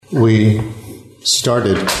We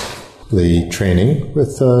started the training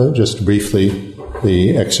with just briefly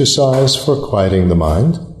the exercise for quieting the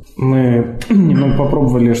mind. Мы немного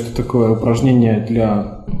попробовали, что такое упражнение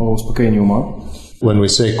для успокоения ума. When we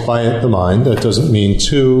say quiet the mind, that doesn't mean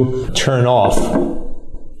to turn off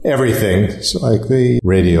everything. It's like the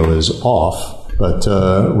radio is off, but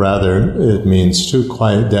rather it means to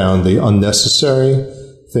quiet down the unnecessary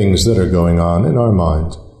things that are going on in our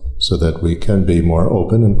mind so that we can be more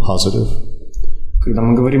open and positive. Когда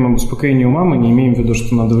мы говорим об успокоении ума, мы не имеем в виду,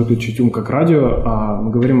 что надо выключить ум как радио, а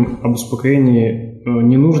мы говорим об успокоении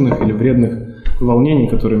ненужных или вредных волнений,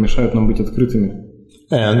 которые мешают нам быть открытыми.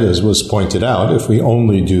 And as was pointed out, if we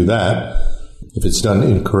only do that, if it's done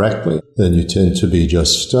incorrectly, then you tend to be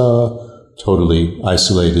just totally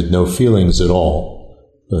isolated, no feelings at all.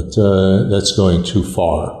 But that's going too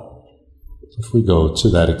far if we go to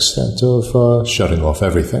that extent of shutting off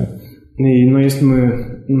everything. Но если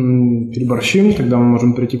мы переборщим, тогда мы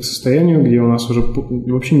можем прийти к состоянию, где у нас уже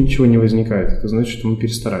вообще ничего не возникает. Это значит, что мы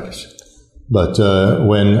перестарались. But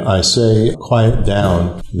when I say quiet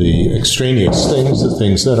down the extraneous things, the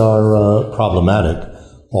things that are problematic,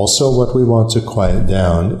 also what we want to quiet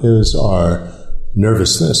down is our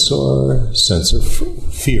nervousness or sense of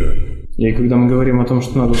fear. И когда мы говорим о том,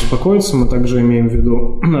 что надо успокоиться, мы также имеем в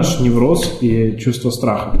виду наш невроз и чувство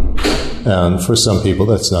страха. And for some people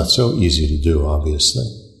that's not so easy to do, obviously.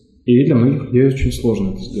 И для многих людей очень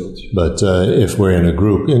сложно это сделать. But if we're in a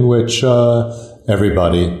group in which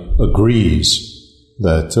everybody agrees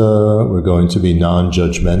that we're going to be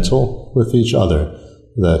non-judgmental with each other,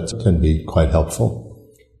 that can be quite helpful.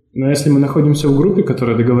 Но если мы находимся в группе,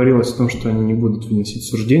 которая договорилась о том, что они не будут выносить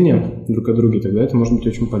суждения друг о друге, тогда это может быть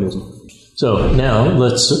очень полезно. So now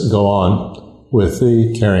let's go on with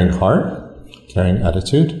the caring heart, caring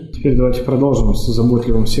attitude. Теперь давайте продолжим с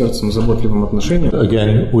заботливым сердцем, заботливым отношением.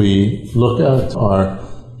 Again, we look at our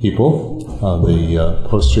people on the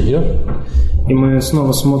poster here. И мы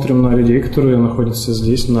снова смотрим на людей, которые находятся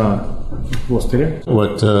здесь на постере.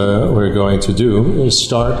 What we're going to do is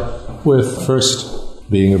start with first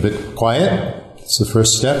being a bit quiet. It's the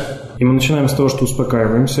first step. И мы начинаем с того, что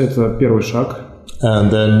успокаиваемся. Это первый шаг.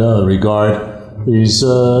 And then regard these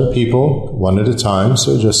people one at a time.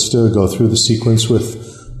 So just go through the sequence with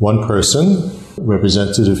one person,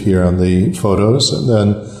 representative here on the photos. And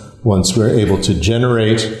then once we're able to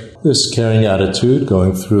generate this caring attitude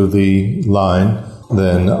going through the line,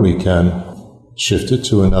 then we can shift it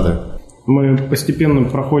to another. Мы постепенно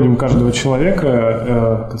проходим каждого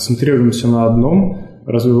человека, концентрируемся на одном,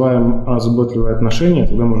 развиваем заботливые отношения,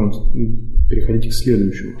 тогда можем переходить к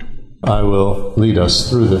следующему. I will lead us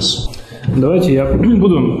through this. Давайте я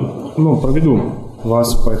проведу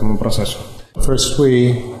вас по этому процессу. First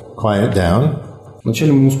we quiet down.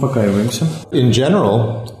 Вначале мы успокаиваемся. In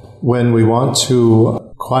general, when we want to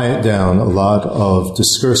quiet down a lot of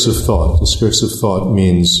discursive thought. Discursive thought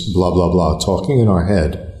means blah, blah, blah, talking in our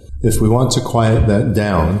head. If we want to quiet that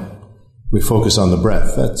down, we focus on the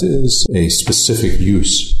breath. That is a specific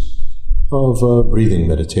use of breathing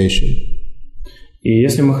meditation. И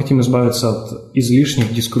если мы хотим избавиться от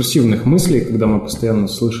излишних дискурсивных мыслей, когда мы постоянно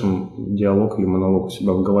слышим диалог или монолог у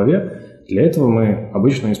себя в голове, для этого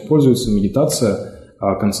обычно используется медитация,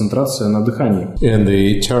 концентрация на дыхании. In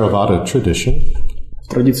the Theravada tradition,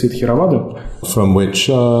 в традиции Тхеравады, from which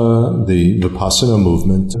the Vipassana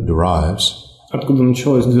movement derives, откуда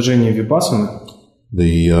началось движение випассаны,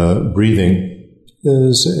 the breathing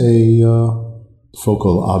is a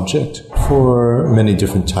focal object for many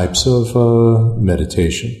different types of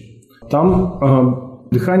meditation. Там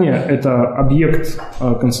дыхание – это объект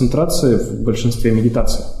концентрации в большинстве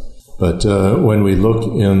медитаций. But when we look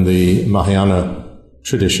in the Mahayana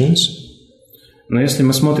traditions, но если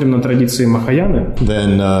мы смотрим на традиции Махаяны,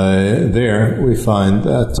 then there we find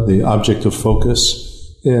that the object of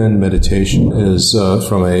focus in meditation is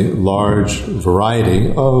from a large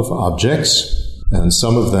variety of objects. And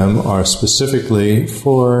some of them are specifically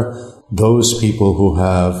for those people who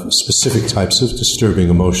have specific types of disturbing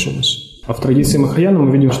emotions. А в традиции Махаяна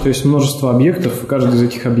мы видим, что есть множество объектов, и каждый из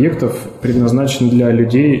этих объектов предназначен для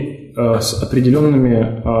людей с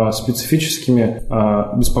определенными специфическими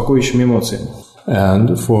беспокоящими эмоциями.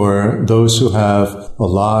 And for those who have a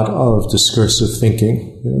lot of discursive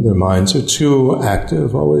thinking, their minds are too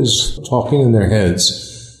active, always talking in their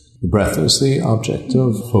heads, the breath is the object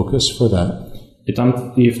of focus for that.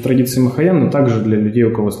 И в традиции Махаяна также для людей,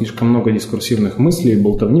 у кого слишком много дискурсивных мыслей,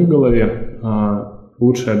 болтовни в голове,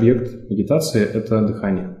 лучший объект медитации – это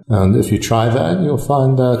дыхание. And if you try that, you'll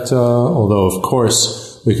find that although, of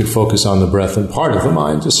course, we could focus on the breath and part of the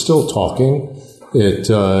mind is still talking, it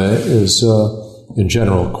is in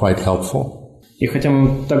general quite helpful. И хотя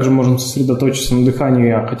мы также можем сосредоточиться на дыхании,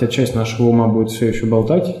 а хотя часть нашего ума будет все еще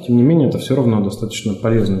болтать, тем не менее это все равно достаточно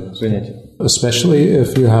полезное занятие. Especially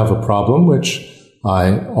if you have a problem, which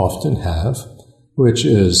I often have, which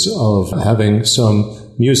is of having some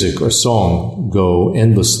music or song go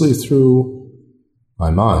endlessly through my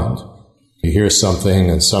mind. You hear something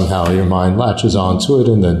and somehow your mind latches onto it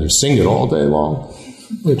and then you sing it all day long,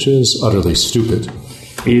 which is utterly stupid.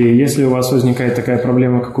 И если у вас возникает такая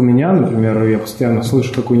проблема, как у меня, например, я постоянно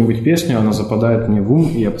слышу какую-нибудь песню, она западает мне в ум,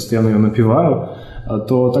 и я постоянно ее напеваю,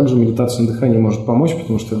 то также медитация на дыхании может помочь,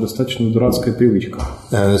 потому что это достаточно дурацкая привычка.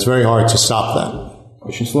 And it's very hard to stop that.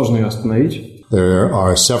 Очень сложно ее остановить. There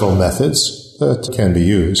are several methods that can be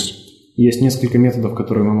used. Есть несколько методов,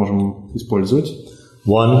 которые мы можем использовать.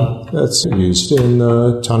 One that's used in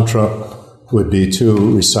Tantra would be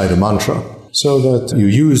to recite a mantra, so that you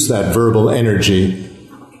use that verbal energy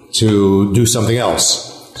to do something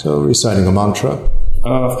else. So reciting a mantra.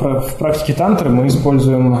 В практике тантры мы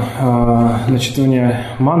используем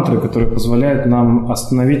начитывание мантры, которое позволяет нам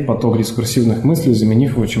остановить поток дискурсивных мыслей,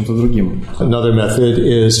 заменив его чем-то другим. Another method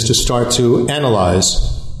is to start to analyze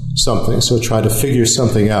something, so try to figure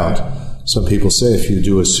something out. Some people say if you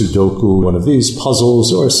do a Sudoku, one of these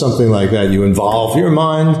puzzles or something like that, you involve your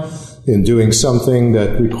mind in doing something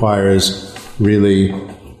that requires really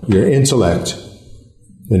your intellect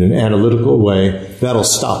in an analytical way. That'll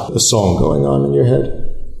stop the song going on in your head.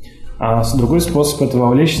 А другой способ – это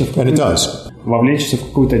вовлечься в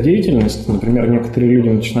какую-то деятельность. Например, некоторые люди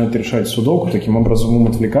начинают решать судоку, таким образом ум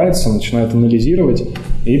отвлекается, начинает анализировать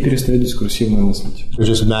и перестает дискурсивно мыслить.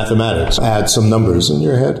 Just mathematics. Add some numbers in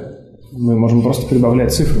your head. Мы можем просто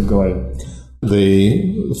прибавлять цифры в голове.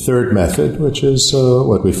 The third method, which is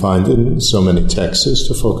what we find in so many texts, is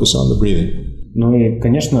to focus on the breathing. Ну и,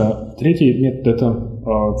 конечно, третий метод – это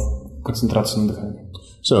концентрация на дыхании.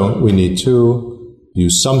 So we need to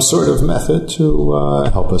use some sort of method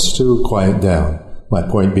to help us to quiet down. My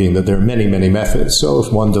point being that there are many, many methods, so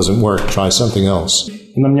if one doesn't work, try something else.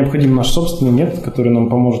 И нам необходим наш собственный метод, который нам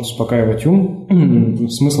поможет успокаивать ум.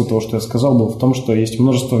 Смысл того, что я сказал, был в том, что есть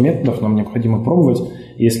множество методов, нам необходимо пробовать,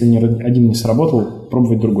 и если один не сработал,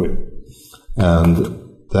 пробовать другой. And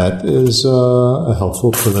that is a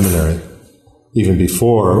helpful preliminary. Even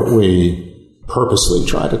before we purposely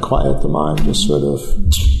try to quiet the mind, just sort of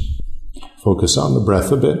focus on the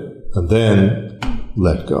breath a bit, and then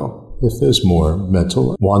let go. If there's more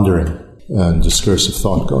mental wandering and discursive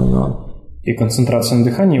thought going on. И концентрация на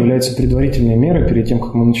дыхании является предварительной мерой перед тем,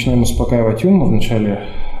 как мы начинаем успокаивать ум. Мы вначале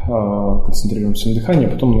концентрируемся на дыхании, а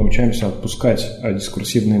потом научаемся отпускать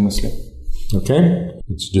дискурсивные мысли. Okay,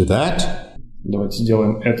 let's do that. Давайте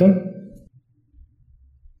сделаем это.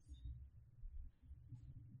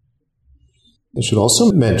 I should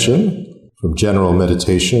also mention, from general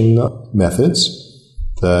meditation methods,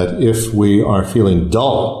 that if we are feeling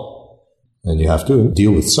dull and you have to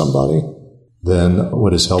deal with somebody, then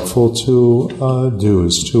what is helpful to do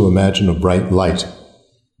is to imagine a bright light.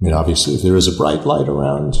 I mean, obviously, if there is a bright light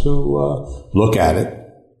around, to look at it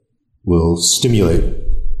will stimulate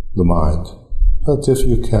the mind. But if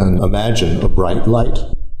you can imagine a bright light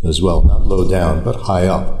as well, not low down, but high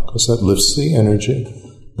up, because that lifts the energy,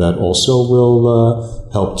 that also will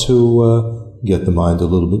help to get the mind a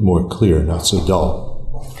little bit more clear, not so dull.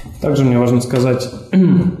 Также мне важно сказать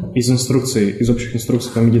из общих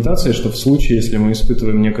инструкций по медитации, что в случае, если мы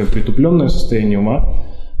испытываем некое притупленное состояние ума,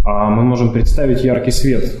 мы можем представить яркий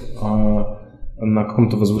свет на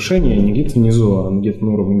каком-то возвышении, не где-то внизу, а где-то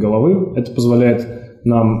на уровне головы. Это позволяет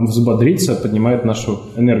нам взбодриться, поднимает нашу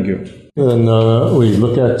энергию. We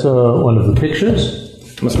look at one of the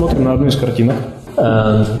pictures. Мы смотрим на одну из картинок.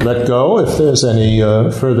 And let go if there's any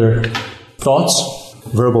further thoughts,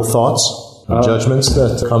 verbal thoughts, judgments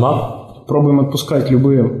that come up. Пробуем отпускать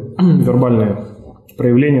любые вербальные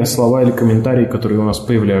проявления, слова или комментарии, которые у нас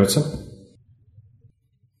появляются.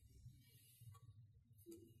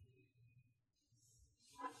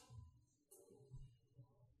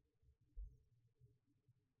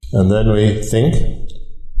 And then we think,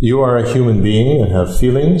 you are a human being and have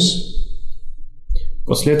feelings.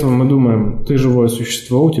 После этого мы думаем, ты живое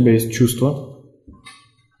существо, у тебя есть чувства.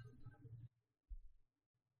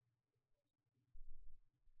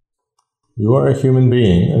 You are a human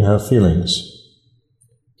being and have feelings.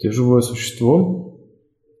 Ты живое существо,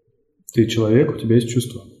 ты человек, у тебя есть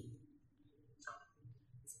чувства.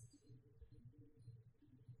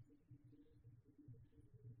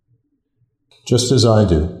 Just as I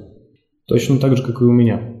do. Точно так же, как и у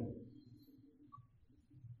меня.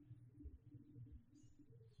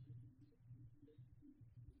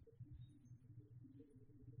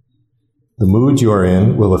 The mood you're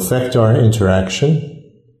in will affect our interaction.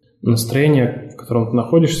 Настроение, в котором ты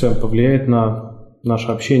находишься, повлияет на наше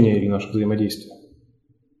общение или наше взаимодействие.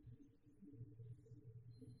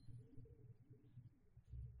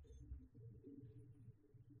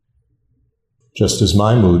 Just as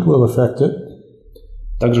my mood will affect it.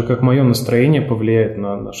 Так же, как мое настроение повлияет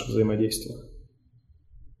на наше взаимодействие.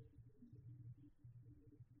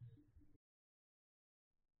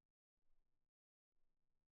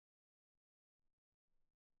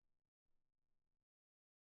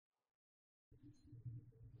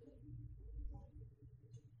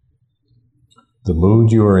 The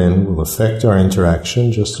mood you are in will affect our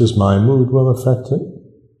interaction, just as my mood will affect it.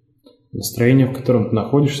 Настроение, в котором ты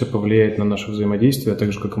находишься, повлияет на наше взаимодействие,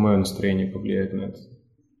 так же, как и мое настроение повлияет на это.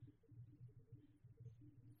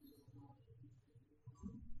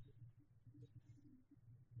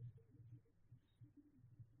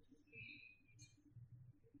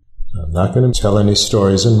 I'm not going to tell any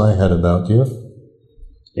stories in my head about you.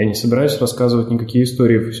 Я не собираюсь рассказывать никакие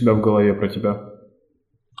истории у себя в голове про тебя.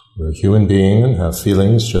 You're a human being and have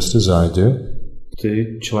feelings just as I do.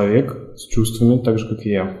 Ты человек с чувствами, так же, как и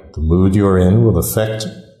я. The mood you're in will affect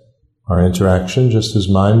our interaction just as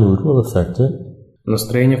my mood will affect it.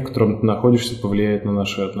 Настроение, в котором ты находишься, повлияет на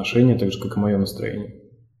наши отношения, так же, как и мое настроение.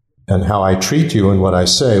 And how I treat you and what I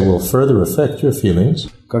say will further affect your feelings.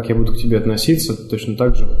 Как я буду к тебе относиться, точно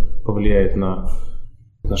так же повлияет на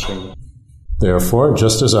отношения. Therefore,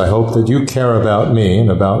 just as I hope that you care about me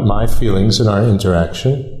and about my feelings in our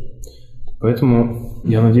interaction, поэтому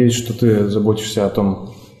я надеюсь, что ты заботишься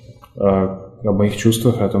о моих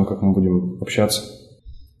чувствах, о том, как мы будем общаться.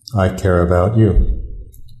 I care about you.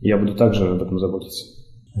 Я буду также об этом заботиться.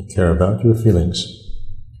 I care about your feelings.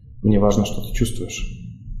 Мне важно, что ты чувствуешь.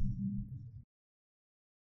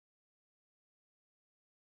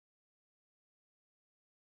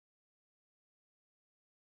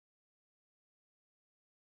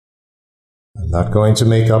 I'm not going to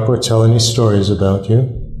make up or tell any stories about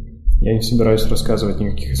you. Я не собираюсь рассказывать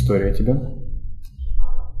никаких историй о тебе.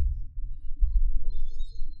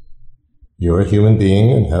 You're a human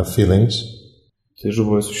being and have feelings. Ты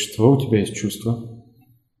живое существо, у тебя есть чувства.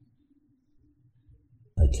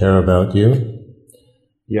 I care about you.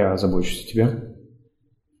 Я забочусь о тебе.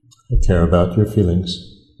 I care about your feelings.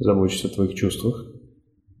 Забочусь о твоих чувствах.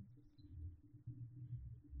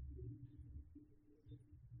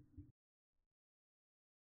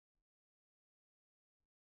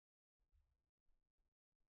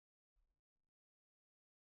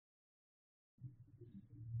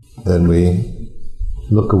 Then we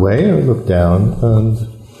look away or look down and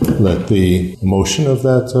let the emotion of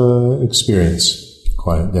that experience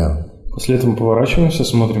quiet down. После этого поворачиваемся,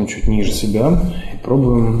 смотрим чуть ниже себя и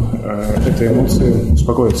пробуем этой эмоции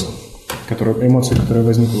успокоиться. Эмоции, которые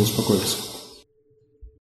возникли, успокоиться.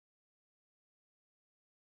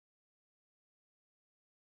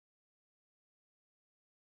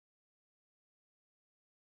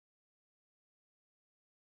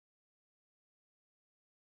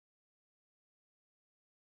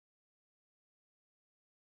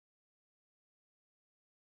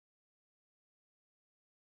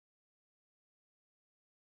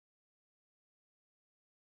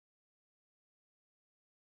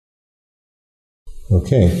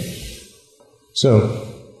 Okay. So,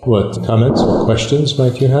 what comments or questions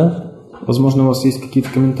might you have? Возможно, у вас есть какие-то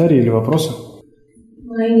комментарии или вопросы?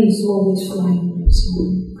 Mine is always flying.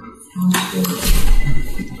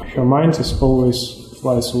 Her mind is always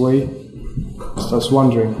flies away, starts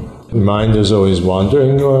wandering. Your mind is always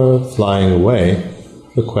wandering or flying away.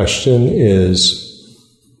 The question is,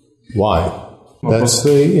 why? That's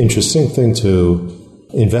the interesting thing to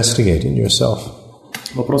investigate in yourself.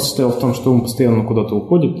 Вопрос состоял в том, что ум постоянно куда-то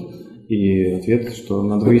уходит, и ответ, что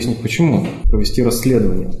надо выяснить, почему, провести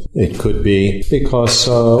расследование. It could be because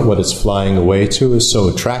what it's flying away to is so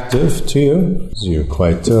attractive to you, so you're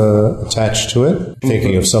quite attached to it,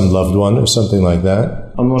 thinking of some loved one or something like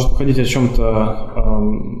that. Он может уходить о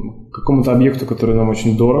чем-то, какому-то объекту, который нам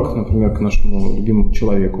очень дорог, например, к нашему любимому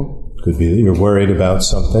человеку. Could be that you're worried about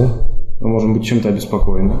something. Мы можем быть чем-то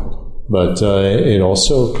обеспокоены. But it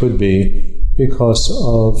also could be because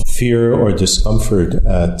of fear or discomfort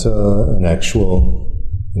at an actual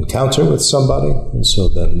encounter with somebody, and so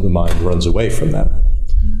then the mind runs away from that.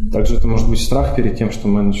 Также это может быть страх перед тем, что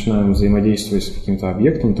мы начинаем взаимодействовать с каким-то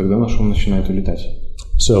объектом, тогда наш ум начинает улетать.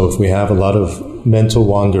 So if we have a lot of mental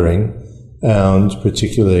wandering, and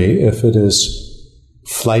particularly if it is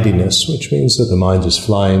flightiness, which means that the mind is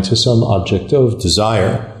flying to some object of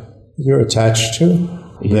desire you're attached to,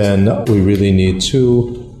 then we really need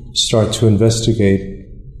to start to investigate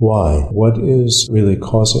why. What is really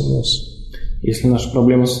causing this? Если наша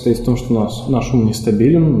проблема состоит в том, что наш ум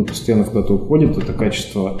нестабилен, он постоянно куда-то уходит, это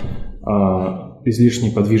качество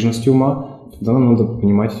излишней подвижности ума, тогда нам надо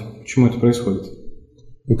понимать, почему это происходит.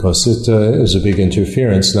 Because it is a big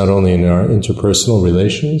interference not only in our interpersonal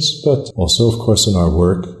relations, but also, of course, in our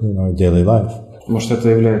work, in our daily life. Потому что это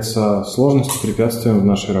является сложностью, препятствием в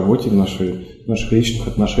нашей работе, в наших личных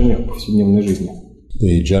отношениях в повседневной жизни.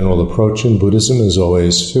 The general approach in Buddhism is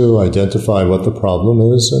always to identify what the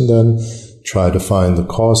problem is and then try to find the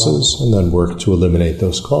causes and then work to eliminate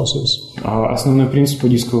those causes. Основной принцип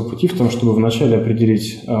буддийского пути в том, чтобы вначале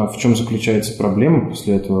определить, в чем заключается проблема,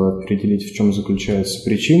 после этого определить, в чем заключается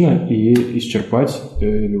причина, и исчерпать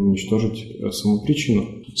или уничтожить саму причину.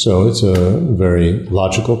 So it's a very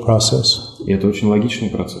logical process. И это очень логичный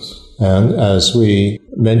процесс. And as we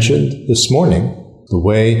mentioned this morning, the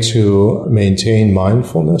way to maintain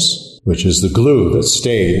mindfulness, which is the glue that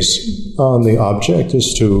stays on the object,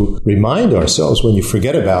 is to remind ourselves when you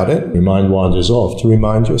forget about it, your mind wanders off, to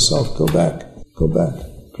remind yourself, go back, go back,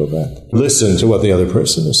 go back. Listen to what the other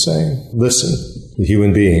person is saying. Listen, the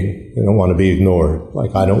human being. They don't want to be ignored,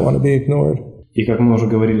 like I don't want to be ignored. И как мы уже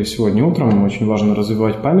говорили сегодня утром, очень важно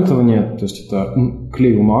развивать памятование, то есть это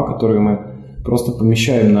клей ума, который мы просто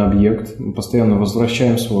помещаем на объект, мы постоянно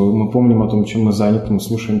возвращаем свой ум, мы помним о том, чем мы заняты, мы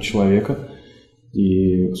слушаем человека.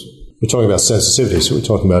 И... We're talking about sensitivity, so we're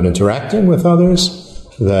talking about interacting with others,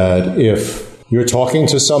 that if you're talking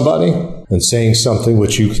to somebody and saying something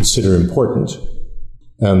which you consider important,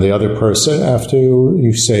 and the other person, after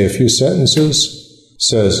you say a few sentences,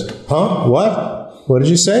 says, huh, what? What did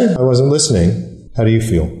you say? I wasn't listening. How do you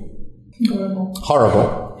feel? Horrible.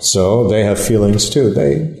 Horrible. So they have feelings too.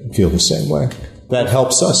 They feel the same way. That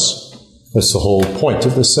helps us. That's the whole point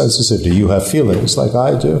of this sensitivity. You have feelings like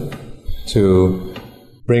I do to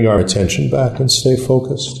bring our attention back and stay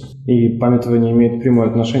focused. И памятование имеет прямое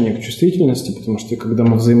отношение к чувствительности, потому что когда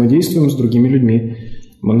мы взаимодействуем с другими людьми,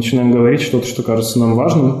 мы начинаем говорить что-то, что кажется нам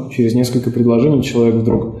важным, через несколько предложений человек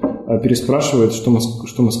вдруг переспрашивает, что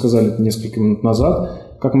мы сказали несколько минут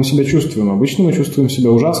назад, как мы себя чувствуем. Обычно мы чувствуем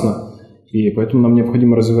себя ужасно, и поэтому нам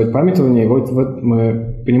необходимо развивать памятование. И вот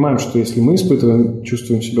мы понимаем, что если мы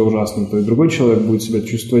чувствуем себя ужасно, то и другой человек будет себя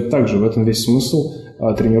чувствовать так же. В этом весь смысл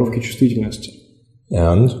тренировки чувствительности.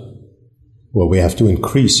 And what we have to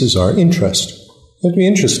increase is our interest. We have to be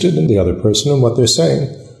interested in the other person and what they're saying.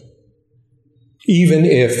 Even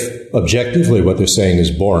if objectively what they're saying is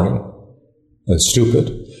boring and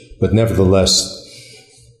stupid, but nevertheless,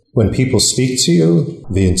 when people speak to you,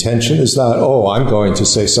 the intention is not, oh, I'm going to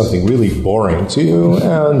say something really boring to you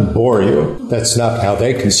and bore you. That's not how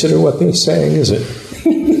they consider what they're saying, is it?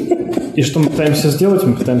 И что мы пытаемся сделать?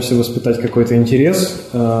 Мы пытаемся воспитать какой-то интерес,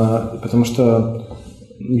 потому что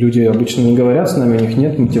люди обычно не говорят с нами, у них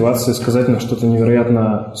нет мотивации сказать нам что-то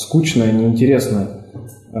невероятно скучное, неинтересное.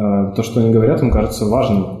 То, что они говорят, им кажется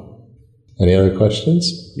важным. Any other questions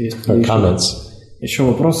or comments? Еще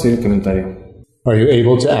вопросы или комментарии? Are you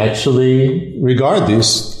able to actually regard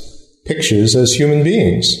these pictures as human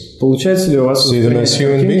beings? Получается ли у вас See them as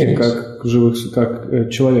human beings? как живых, как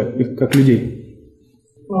человек, как людей?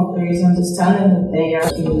 Well, there is understanding that they are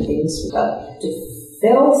human beings, but to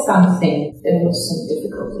feel something, there was some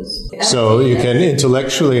difficulties. So you can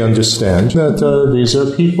intellectually understand that these are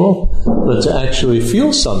people, but to actually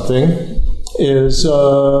feel something is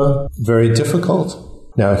very difficult.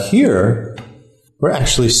 Now here, we're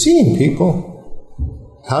actually seeing people.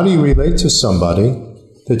 How do you relate to somebody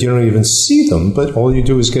that you don't even see them, but all you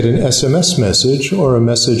do is get an SMS message or a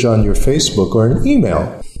message on your Facebook or an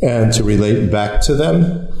email, and to relate back to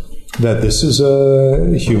them that this is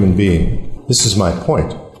a human being. This is my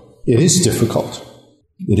point. It is difficult.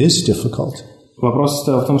 It is difficult. Вопрос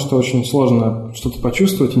состоял в том, что очень сложно что-то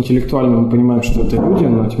почувствовать. Интеллектуально мы понимаем, что это люди,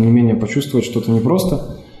 но тем не менее почувствовать что-то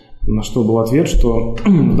непросто. На что был ответ, что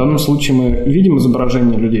в данном случае мы видим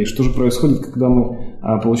изображение людей. Что же происходит, когда мы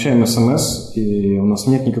получаем СМС, и у нас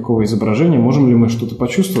нет никакого изображения? Можем ли мы что-то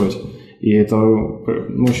почувствовать? И это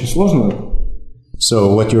очень сложно.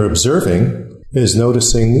 So what you're observing is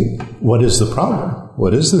noticing what is the problem,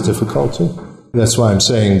 what is the difficulty. That's why I'm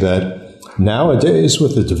saying that nowadays,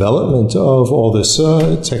 with the development of all this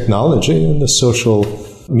technology and the social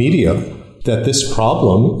media, that this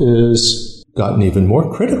problem is gotten even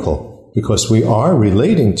more critical because we are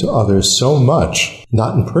relating to others so much,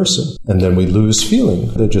 not in person, and then we lose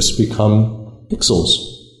feeling. They just become pixels.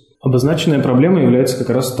 Обозначенная проблема является как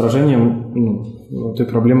раз отражением той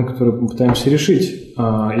проблемы, которую мы пытаемся решить.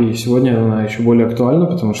 И сегодня она еще более актуальна,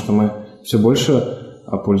 потому что мы все больше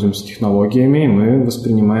пользуемся технологиями, и мы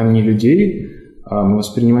воспринимаем не людей, а мы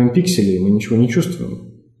воспринимаем пиксели, и мы ничего не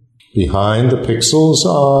чувствуем. Behind the pixels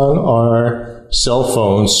on our cell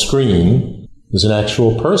phone screen is an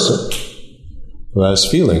actual person who has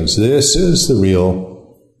feelings. This is the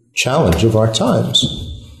real challenge of our times.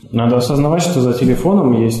 Надо осознавать, что за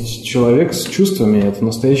телефоном есть человек с чувствами. Это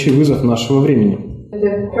настоящий вызов нашего времени.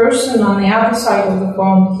 The person on the other side of the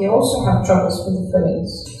phone, he also have troubles with the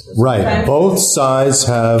feelings. Right. Both sides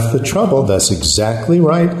have the trouble. That's exactly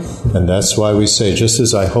right. And that's why we say, just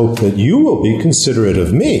as I hope that you will be considerate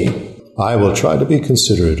of me, I will try to be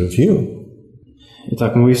considerate of you.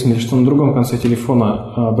 Итак, мы выяснили, что на другом конце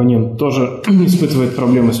телефона абонент тоже испытывает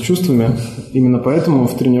проблемы с чувствами. Именно поэтому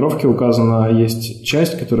в тренировке указана есть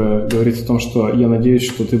часть, которая говорит о том, что я надеюсь,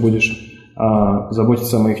 что ты будешь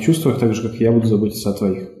заботиться о моих чувствах, так же, как и я буду заботиться о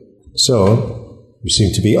твоих. So, you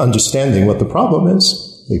seem to be understanding what the problem is.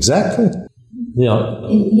 Exactly. Yeah.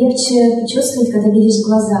 Легче почувствовать, когда видишь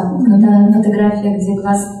глаза. Когда фотография, где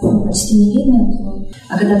глаз почти не видно,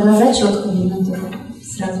 а когда глаза четко видно, то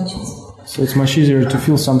сразу чувствуешь. So it's much easier to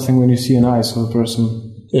feel something when you see an eyes of a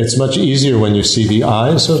person. It's much easier when you see the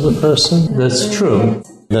eyes of the person. That's true.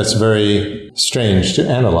 That's very strange to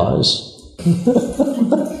analyze.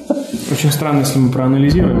 Очень странно, если мы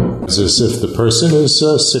проанализируем. It's as if the person is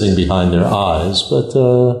sitting behind their eyes, but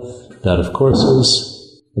that, of course,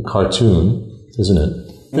 is a cartoon, isn't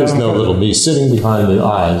it? There's no little me sitting behind the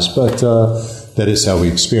eyes, but that is how we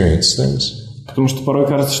experience things. Потому что порой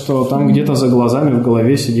кажется, что там где-то за глазами, в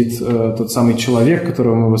голове сидит тот самый человек,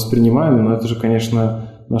 которого мы воспринимаем, но это же, конечно,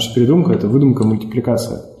 наша придумка, это выдумка,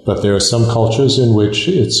 мультипликация. But there are some cultures in which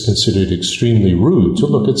it's considered extremely rude to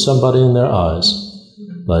look at somebody in their eyes,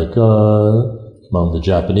 like among the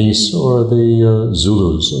Japanese or the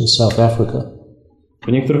Zulus in South Africa. В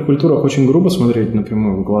некоторых культурах очень грубо смотреть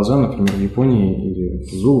напрямую в глаза, например, в Японии или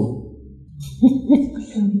в Зулу.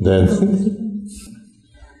 Then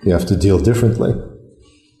you have to deal differently.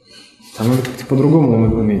 Там надо как-то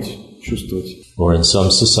по-другому уметь чувствовать. Or in some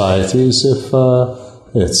societies, if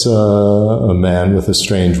it's a man with a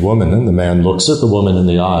strange woman, and the man looks at the woman in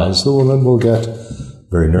the eyes, the woman will get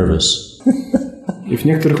very nervous. И в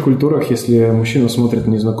некоторых культурах, если мужчина смотрит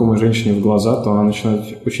незнакомой женщине в глаза, то она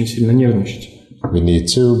начинает очень сильно нервничать. We need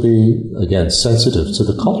to be, again, sensitive to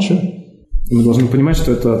the culture. И мы должны понимать,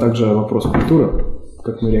 что это также вопрос культуры,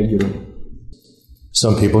 как мы реагируем.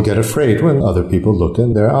 Some people get afraid when other people look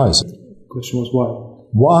in their eyes. The question was why?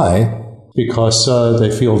 Why? Because they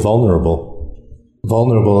feel vulnerable.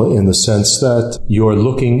 Vulnerable in the sense that you're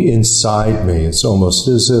looking inside me. It's almost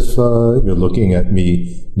as if you're looking at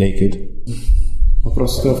me naked.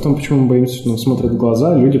 Вопрос в том, почему мы боимся, что нам смотрят в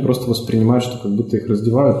глаза. Люди просто воспринимают, что как будто их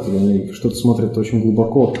раздевают, или они что-то смотрят очень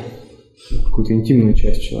глубоко, какую-то интимную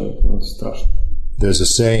часть человека. Это страшно. There's a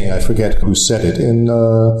saying, I forget who said it, in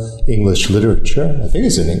English literature, I think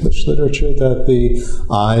it's in English literature, that the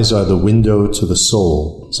eyes are the window to the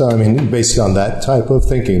soul. So, I mean, based on that type of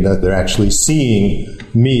thinking, that they're actually seeing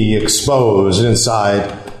me exposed inside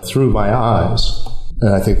through my eyes.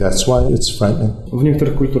 And I think that's why it's frightening. В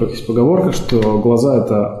некоторых культурах есть поговорка, что глаза –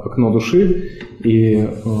 это окно души, и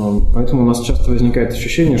поэтому у нас часто возникает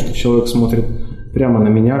ощущение, что человек смотрит прямо на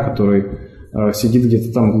меня, который сидит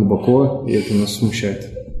где-то там глубоко, и это нас смущает.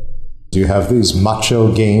 Do you have these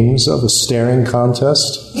macho games of a staring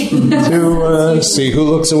contest to see who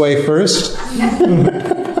looks away first?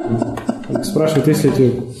 Спрашивают, есть ли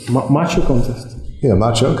эти macho contest? Yeah,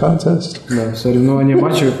 macho contest. Да, соревнования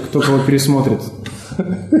мачо, кто кого пересмотрит.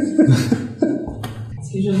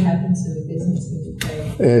 It usually happens in the business meeting.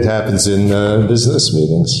 It happens in business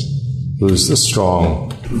meetings. Who's the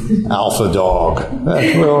strong alpha dog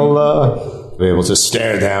that will be able to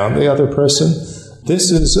stare down the other person?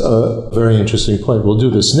 This is a very interesting point. We'll do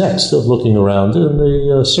this next, of looking around in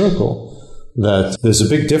the circle, that there's a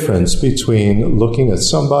big difference between looking at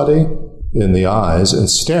somebody in the eyes and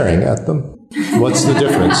staring at them. What's the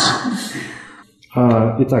difference?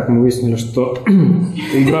 Итак, мы выяснили, что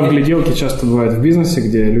игра в гляделки часто бывает в бизнесе,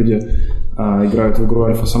 где люди играют в игру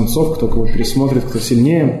альфа-самцов, кто кого пересмотрит, кто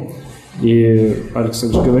сильнее. И Алекс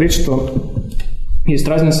также говорит, что есть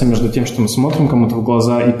разница между тем, что мы смотрим кому-то в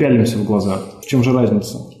глаза и пялимся в глаза. В чем же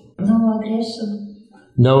разница? No aggression.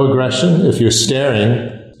 No aggression. If you're staring,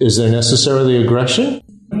 is there necessarily aggression?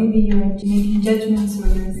 Maybe you're making judgments or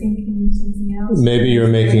you're thinking something else. Maybe you're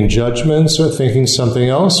making judgments or thinking something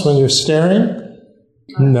else when you're staring?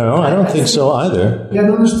 No, I don't think so either. Я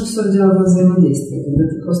думаю, что все дело во взаимодействии. Когда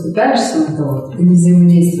ты просто пялишься на кого-то, ты не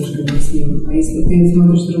взаимодействуешь как бы с ним. А если ты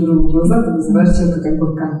смотришь друг другу в глаза, ты вызываешь человека как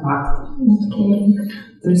бы контакт.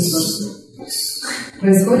 То есть вот,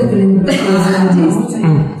 происходит или не происходит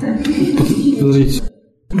взаимодействие. Подождите.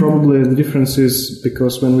 Probably the difference is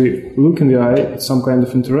because when we look in the eye, it's some kind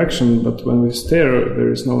of interaction, but when we stare,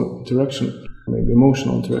 there is no interaction. maybe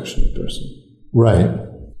emotional interaction with the person. Right.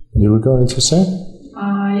 You were going to say?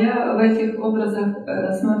 Я в этих образах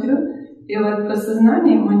смотрю, и вот по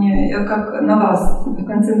сознанию мне, я как на вас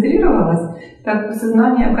концентрировалась, так по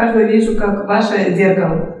сознанию каждого вижу, как ваше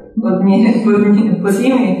зеркало. Вот мне под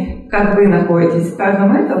ними, как вы находитесь в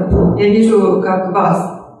каждом этом, я вижу, как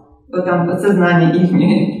вас, вот там подсознание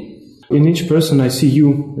ихнее. In each person I see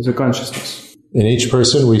you as a consciousness. In each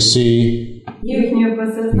person we see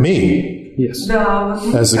me. Yes. Да,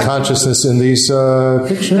 вот as the consciousness in these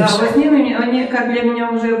pictures. Да, вот они как для меня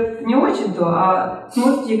уже не очень то, а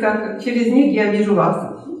смотрите, как через них я вижу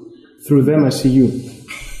вас. Through them I see you.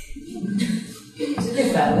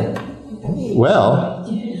 Well,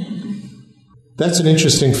 that's an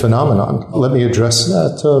interesting phenomenon. Let me address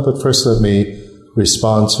that, but first let me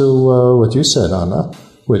respond to what you said, Anna,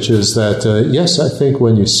 which is that, yes, I think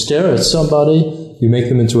when you stare at somebody, you make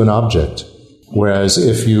them into an object. Whereas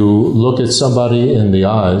if you look at somebody in the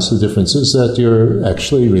eyes, the difference is that you're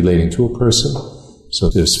actually relating to a person. So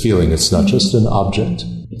there's feeling, it's not just an object.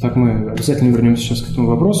 Итак, мы обязательно вернемся сейчас к этому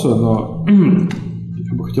вопросу, но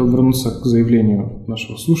я бы хотел вернуться к заявлению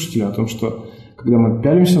нашего слушателя о том, что когда мы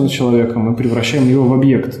пялимся на человека, мы превращаем его в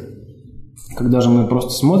объект. Когда же мы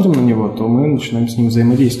просто смотрим на него, то мы начинаем с ним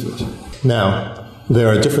взаимодействовать. Now, there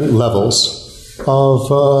are different levels of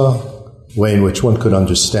way in which one could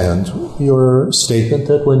understand your statement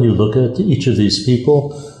that when you look at each of these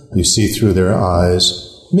people, you see through their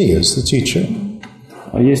eyes me as the teacher.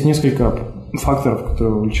 Есть несколько факторов,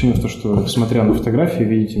 которые вовлечены в то, что, смотря на фотографии,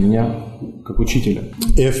 видите меня как учителя.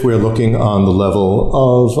 If we're looking on the level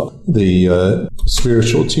of the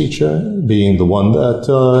spiritual teacher, being the one that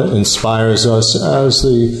inspires us as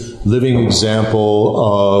the living example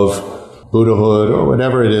of Buddhahood or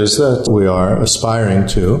whatever it is that we are aspiring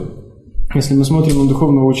to, если мы смотрим на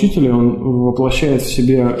духовного учителя, он воплощает в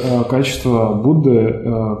себе качества Будды,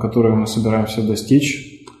 которые мы собираемся достичь.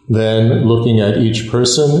 Then looking at each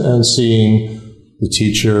person and seeing the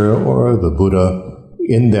teacher or the Buddha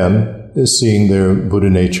in them is seeing their Buddha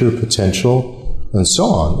nature, potential, and so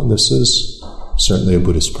on. And this is certainly a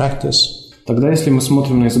Buddhist practice. Тогда, если мы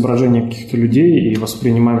смотрим на изображения каких-то людей и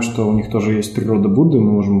воспринимаем, что у них тоже есть природа Будды,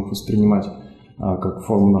 мы можем их воспринимать как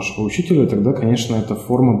форму нашего учителя, тогда, конечно, это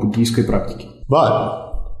форма буддийской практики. But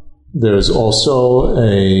there's also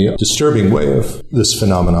a disturbing way of this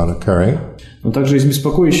phenomenon occurring. Но также есть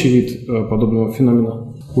беспокоящий вид подобного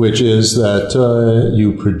феномена. Which is that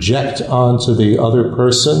you project onto the other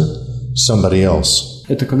person somebody else.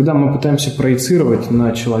 Это когда мы пытаемся проецировать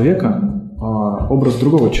на человека образ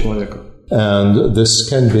другого человека. And this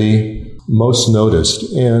can be most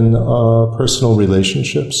noticed in personal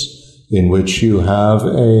relationships in which you have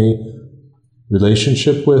a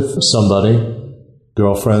relationship with somebody,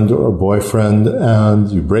 girlfriend or boyfriend,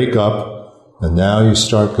 and you break up, and now you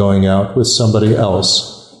start going out with somebody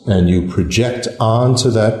else, and you project onto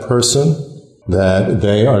that person that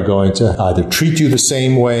they are going to either treat you the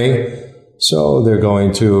same way, so they're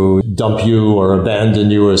going to dump you or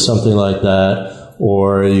abandon you or something like that,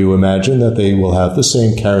 or you imagine that they will have the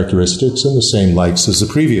same characteristics and the same likes as the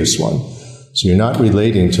previous one. So you're not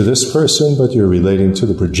relating to this person, but you're relating to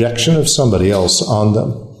the projection of somebody else on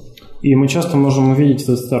them. И мы часто можем увидеть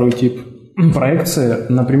этот второй тип проекции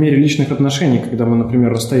на примере личных отношений, когда мы,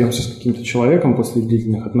 например, расстаемся с каким-то человеком после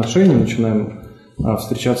длительных отношений, начинаем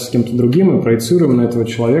встречаться с кем-то другим и проецируем на этого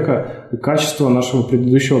человека качество нашего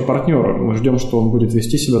предыдущего партнера. Мы ждем, что он будет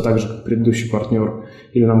вести себя так же, как предыдущий партнер,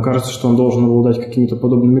 или нам кажется, что он должен обладать какими-то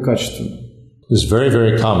подобными качествами. It's very,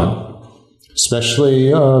 very common.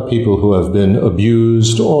 Especially people who have been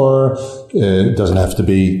abused, or it doesn't have to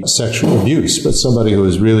be sexual abuse, but somebody who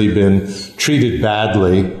has really been treated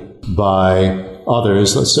badly by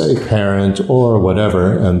others, let's say a parent or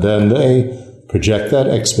whatever, and then they project that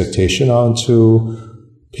expectation onto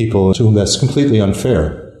people to whom that's completely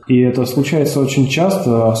unfair. И это случается очень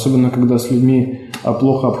часто, особенно когда с людьми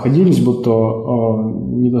плохо обходились, будто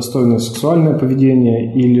недостойное сексуальное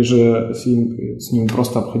поведение, или же с ними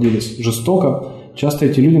просто обходились жестоко. Часто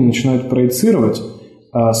эти люди начинают проецировать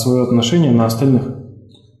свое отношение на остальных.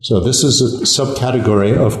 So this is a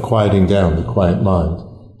subcategory of quieting down, the quiet mind.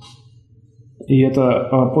 И это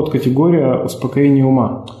подкатегория успокоения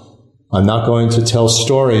ума. I'm not going to tell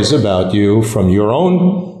stories about you from your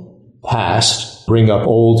own past. Bring up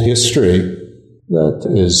old history that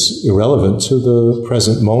is irrelevant to the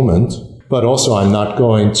present moment, but also I'm not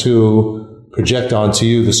going to project onto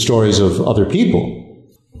you the stories of other people.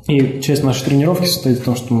 И часть нашей тренировки состоит в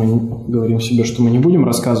том, что мы говорим себе, что мы не будем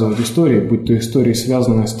рассказывать истории, будь то истории,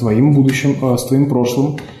 связанные с твоим будущим, с твоим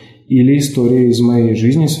прошлым, или истории из моей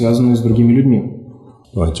жизни, связанные с другими людьми.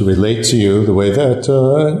 going to relate to you the way that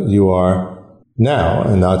you are now,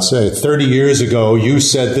 and not say, 30 years ago you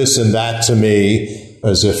said this and that to me,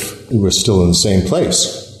 as if we're still in the same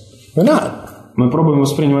place. We're not. Мы пробуем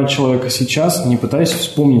воспринимать человека сейчас, не пытаясь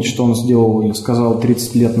вспомнить, что он сделал или сказал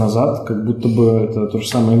 30 лет назад, как будто бы это то же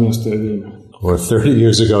самое место и время. Or 30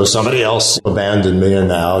 years ago, somebody else abandoned me, and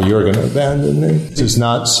now you're going to abandon me. This is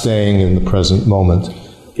not staying in the present moment.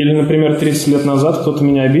 Или, например, 30 лет назад кто-то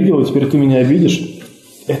меня обидел, и теперь ты меня обидишь.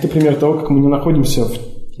 Это пример того, как мы не находимся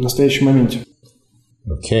в настоящем моменте.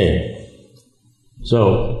 Okay.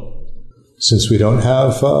 So, since we don't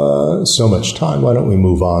have so much time, why don't we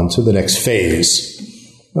move on to the next phase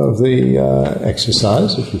of the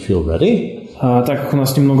exercise, if you feel ready. Так как у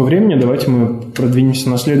нас немного времени, давайте мы продвинемся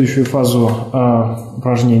на следующую фазу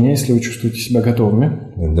упражнения, если вы чувствуете себя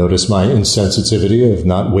готовыми. And notice my insensitivity of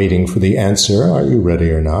not waiting for the answer. Are you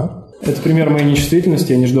ready or not? Это пример моей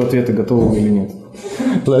нечувствительности, я не жду ответа, готовы вы или нет.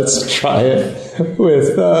 Let's try it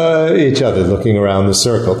with each other, looking around the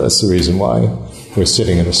circle. That's the reason why we're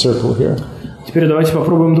sitting in a circle here. Теперь давайте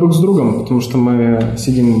попробуем друг с другом, потому что мы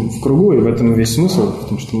сидим в кругу, и в этом весь смысл,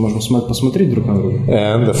 потому что мы можем посмотреть друг на друга.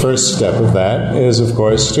 And the first step of that is, of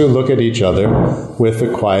course, to look at each other with a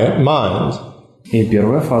quiet mind. И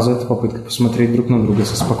первая фаза – это попытка посмотреть друг на друга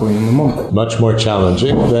со спокойным умом. Much more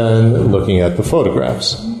challenging than looking at the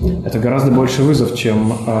photographs. Это гораздо больший вызов,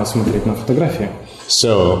 чем смотреть на фотографии.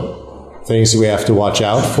 So, things we have to watch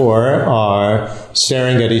out for are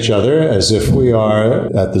staring at each other as if we are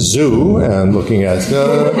at the zoo and looking at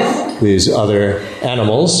these other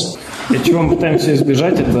animals. И чего мы пытаемся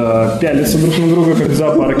избежать, это пялиться друг на друга, как в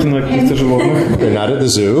зоопарке на каких-то животных. We're not at the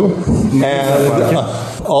zoo.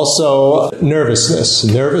 And also nervousness.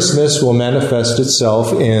 Nervousness will manifest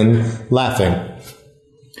itself in laughing.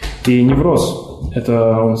 И невроз.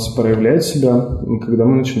 Это он проявляет себя, когда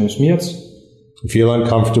мы начинаем смеяться. You feel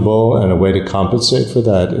uncomfortable, and a way to compensate for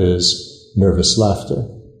that is nervous laughter.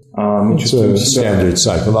 It's a standard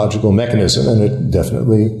psychological mechanism, and it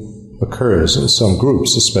definitely occurs in some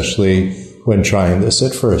groups, especially when trying this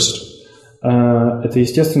at first. Это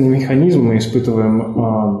естественный механизм, мы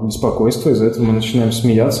испытываем беспокойство, из-за этого мы начинаем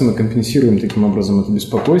смеяться, мы компенсируем таким образом это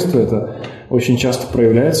беспокойство. Это очень часто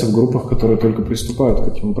проявляется в группах, которые только приступают к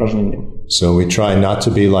этим упражнениям. So we try not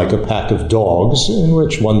to be like a pack of dogs, in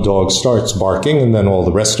which one dog starts barking, and then all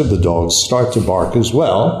the rest of the dogs start to bark as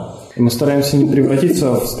well. И мы стараемся не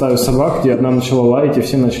превратиться в стаю собак, где одна начала лаять, и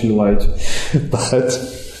все начали лаять. But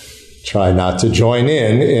try not to join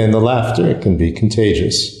in the laughter. It can be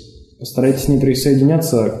contagious. Постарайтесь не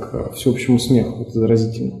присоединяться к всеобщему смеху, это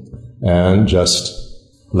заразительно. And just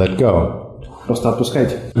let go. Просто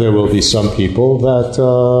отпускайте. There will be some people that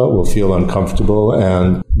will feel uncomfortable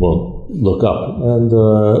and will look up and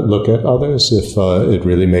look at others. If it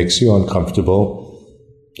really makes you uncomfortable,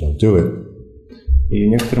 don't do it. И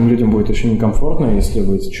некоторым людям будет очень некомфортно, если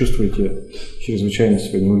вы чувствуете чрезвычайно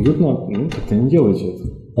себя неуютно, тогда не делайте это.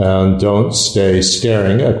 And don't stay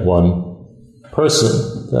staring at one person.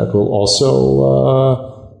 That will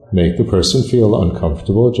also make the person feel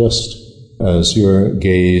uncomfortable just as your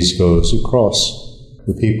gaze goes across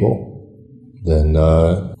the people. Then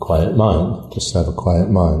quiet mind. Just have a quiet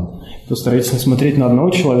mind. Постарайтесь не смотреть на одного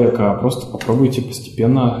человека, а просто попробуйте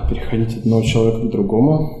постепенно переходить от одного человека к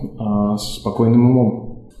другому с спокойным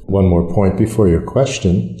умом. One more point before your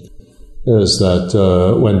question is that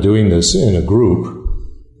when doing this in a group,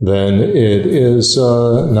 then it is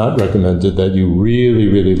not recommended that you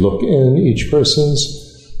really look in each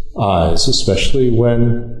person's eyes, especially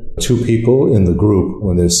when two people in the group,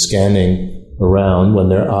 when they're scanning around, when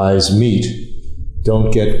their eyes meet,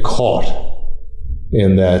 don't get caught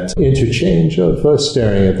in that interchange of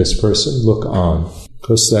staring at this person, look on.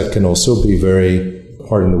 Because that can also be very,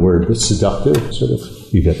 pardon the word, but seductive. Sort of,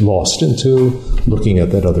 you get lost into looking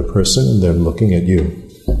at that other person and they're looking at you.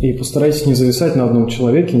 И постарайтесь не зависать на одном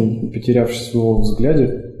человеке, не потерявшись в его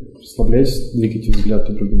взгляде. Расслабляйтесь, двигайте взгляд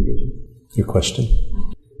по другим людям. Your question?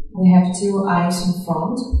 We have two eyes in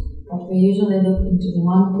front, but we usually look into the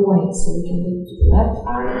one point, so we can look to the left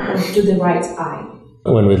eye or to the right eye.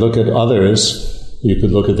 When we look at others, you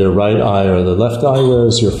could look at their right eye or the left eye,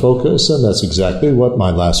 where's your focus? And that's exactly what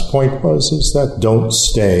my last point was, is that don't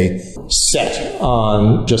stay set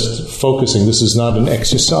on just focusing. This is not an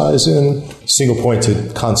exercise in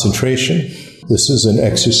single-pointed concentration. This is an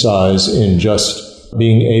exercise in just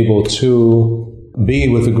being able to be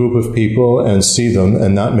with a group of people and see them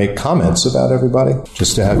and not make comments about everybody,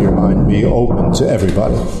 just to have your mind be open to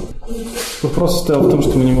everybody. Вопрос состоял в том,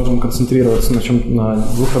 что мы не можем концентрироваться на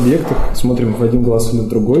двух объектах, смотрим в один глаз или в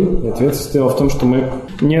другой. И ответ состоял в том, что мы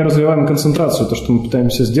не развиваем концентрацию. То, что мы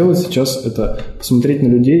пытаемся сделать сейчас, это посмотреть на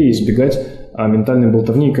людей и избегать ментальной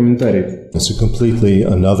болтовни и комментариев. It's a completely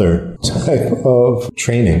another type of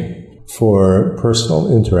training for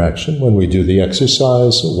personal interaction when we do the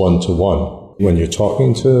exercise one-to-one. When you're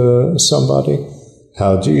talking to somebody,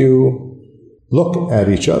 how do you look at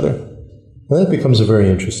each other? And that becomes a very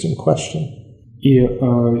interesting question. И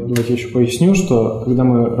давайте я еще поясню, что когда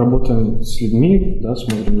мы работаем с людьми, да,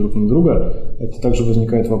 смотрим друг на друга, это также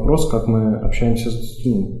возникает вопрос, как мы общаемся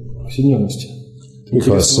в повседневности.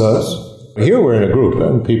 Because here we're in a group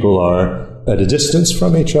and people are at a distance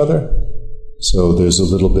from each other, so there's a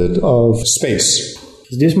little bit of space.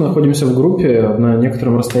 Здесь мы находимся в группе на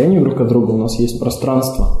некотором расстоянии друг от друга, у нас есть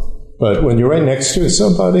пространство. But when you're right next to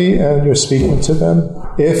somebody and you're speaking to them,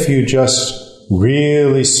 if you just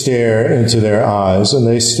really stare into their eyes and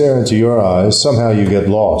they stare into your eyes, somehow you get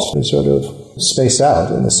lost. You sort of space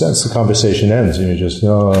out. In a sense, the conversation ends and you're just,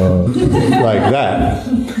 like that.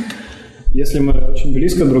 Если мы очень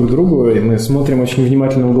близко друг к другу и мы смотрим очень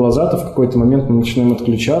внимательно в глаза, то в какой-то момент мы начинаем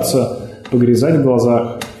отключаться, погрязать в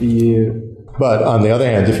глазах и... But on the other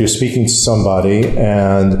hand, if you're speaking to somebody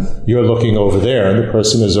and you're looking over there and the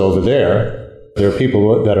person is over there, there are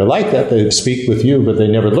people that are like that. They speak with you, but they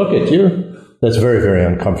never look at you. That's very, very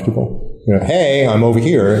uncomfortable. Hey, I'm over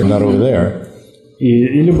here, I'm not over there.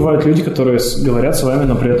 Или бывают люди, которые говорят с вами,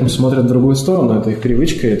 но при этом смотрят в другую сторону. Это их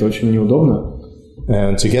привычка, и это очень неудобно.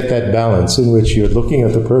 And to get that balance in which you're looking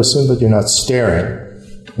at the person, but you're not staring,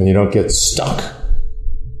 and you don't get stuck,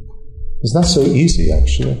 it's not so easy,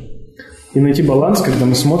 actually. И найти баланс, когда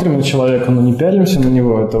мы смотрим на человека, но не пялимся на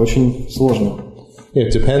него, это очень сложно.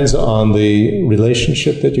 It depends on the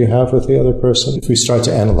relationship that you have with the other person. If we start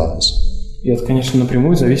to analyze. И это, конечно,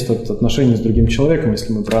 напрямую зависит от отношений с другим человеком,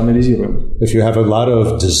 если мы проанализируем. If you have a lot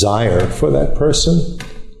of desire for that person,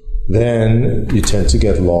 then you tend to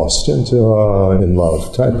get lost into in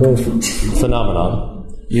love type of phenomenon.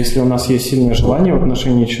 Если у нас есть сильное желание в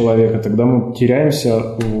отношении человека, тогда мы теряемся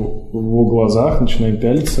в его глазах, начинаем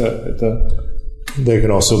пялиться. Это... There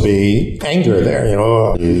can also be anger there,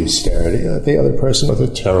 you stare at the other person with a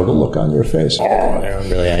terrible look on your face. Oh, I'm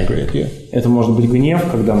really angry at you. Это может быть гнев,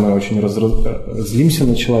 когда мы очень злимся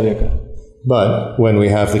на человека. But when we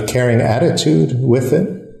have the caring attitude with it,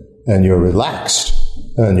 and you're relaxed,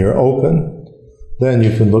 and you're open, then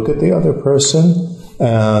you can look at the other person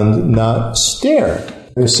and not stare.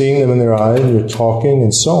 You're seeing them in their eyes, you're talking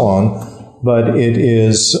and so on, but it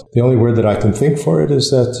is, the only word that I can think for it is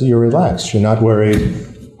that you're relaxed. You're not worried.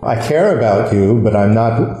 I care about you, but I'm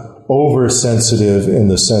not oversensitive in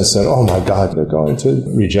the sense that, oh my God, they're going to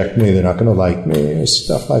reject me, they're not going to like me, or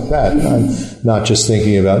stuff like that. And I'm not just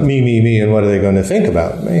thinking about me, and what are they going to think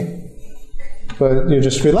about me. But you're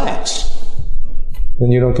just relaxed.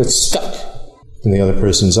 And you don't get stuck in the other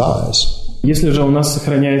person's eyes. Если же у нас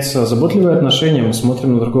сохраняется заботливое отношение, мы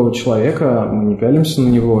смотрим на другого человека, мы не пялимся на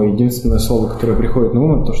него, единственное слово, которое приходит на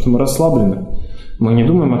ум, это то, что мы расслаблены. Мы не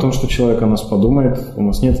думаем о том, что человек о нас подумает, у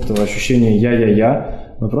нас нет этого ощущения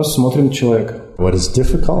 «я», мы просто смотрим на человека. What is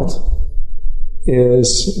difficult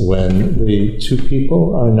is when the two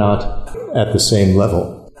people are not at the same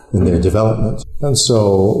level in their development. And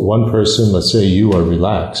so one person, let's say you are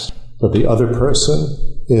relaxed, but the other person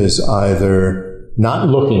is either not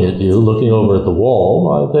looking at you, looking over at the wall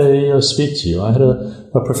while they speak to you. I had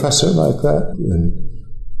a professor like that in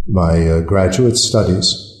my graduate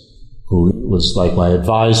studies who was like my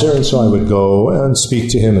advisor, and so I would go and speak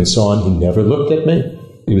to him and so on. He never looked at me.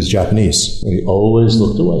 He was Japanese. He always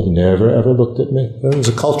looked away. He never, ever looked at me. It was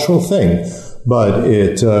a cultural thing, but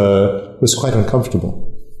it was quite uncomfortable.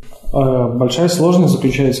 Большая сложность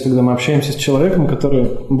заключается, когда мы общаемся с человеком, который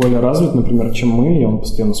более развит, например, чем мы, и он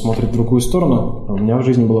постоянно смотрит в другую сторону. У меня в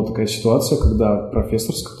жизни была такая ситуация, когда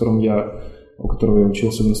профессор, у которого я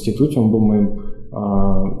учился в институте, он был моим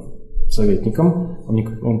советником,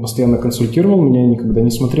 он постоянно консультировал меня и никогда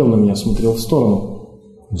не смотрел на меня, смотрел в сторону.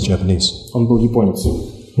 Он был японец.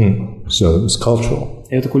 So it was cultural.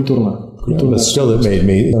 И это культурно. But still it made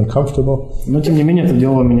me uncomfortable. Но тем не менее это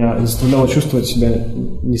заставляло чувствовать себя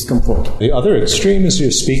дискомфорт. The other extreme is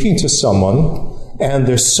you're speaking to someone and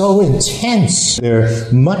they're so intense. They're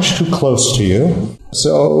much too close to you.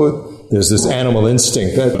 So there's this animal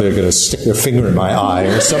instinct that they're going to stick their finger in my eye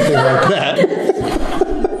or something like that.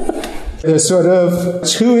 They're sort of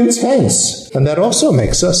too intense, and that also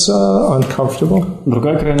makes us uncomfortable.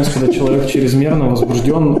 Другая крайность, когда человек чрезмерно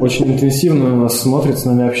возбужден, очень интенсивно на нас смотрит, с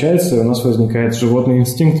нами общается, и у нас возникает животный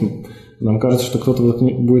инстинкт. Нам кажется, что кто-то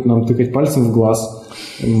будет нам тыкать пальцем в глаз,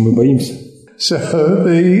 и мы боимся. So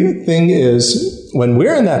the thing is, when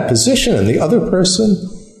we're in that position and the other person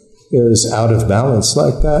is out of balance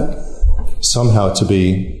like that, somehow to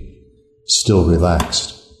be still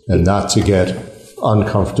relaxed and not to get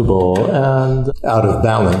uncomfortable and out of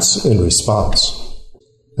balance in response.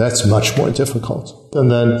 That's much more difficult.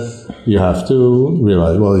 And then you have to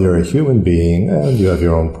realize, well, you're a human being and you have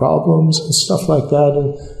your own problems and stuff like that,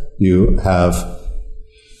 and you have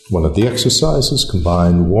one of the exercises,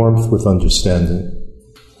 combine warmth with understanding.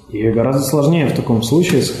 И гораздо сложнее в таком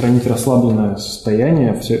случае сохранить расслабленное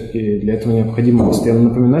состояние, и для этого необходимо постоянно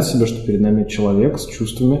напоминать себе, что перед нами человек с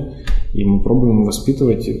чувствами, и мы пробуем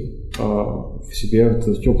воспитывать в себе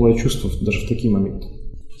это теплое чувство даже в такие моменты.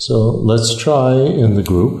 So let's try in the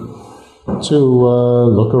group to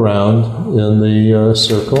look around in the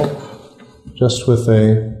circle just with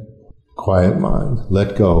a quiet mind.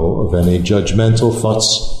 Let go of any judgmental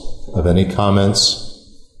thoughts, of any comments.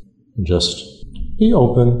 Just be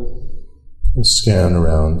open and scan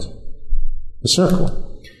around the circle.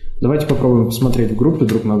 Давайте попробуем посмотреть в группе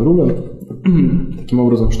друг на друга, таким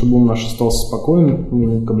образом, чтобы ум наш остался спокоен, мы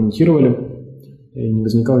не комментировали и не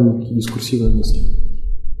возникало никаких дискурсивных мыслей.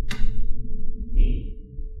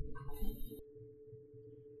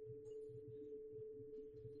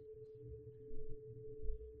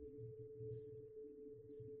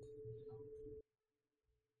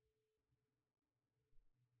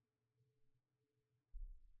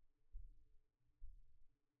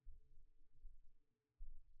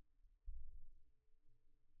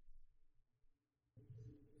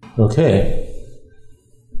 Okay.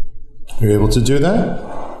 Are you able to do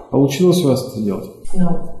that? Получилось у вас это сделать?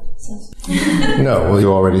 No. No, well,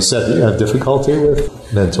 you already said that you have difficulty with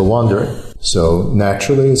mental wandering. So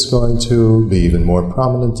naturally it's going to be even more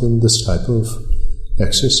prominent in this type of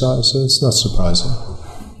exercise, so it's not surprising.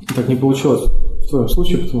 Так не получилось в твоем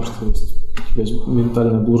случае, потому что у тебя есть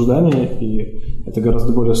ментальное блуждание, и это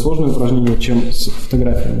гораздо более сложное упражнение, чем с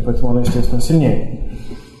фотографиями, поэтому оно, естественно, сильнее.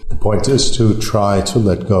 The point is to try to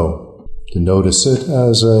let go, to notice it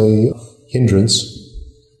as a hindrance,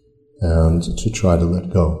 and to try to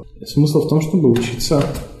let go. Смысл в том, чтобы учиться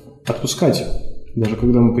отпускать. Даже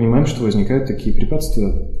когда мы понимаем, что возникают такие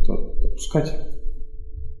препятствия, то отпускать.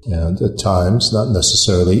 And at times, not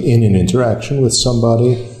necessarily in an interaction with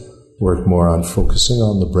somebody, work more on focusing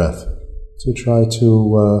on the breath, to try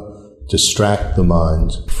to distract the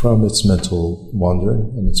mind from its mental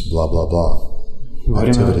wandering and its blah, blah, blah.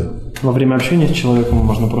 Во время общения с человеком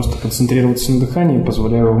можно просто концентрироваться на дыхании,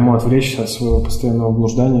 позволяя ему отвлечься от своего постоянного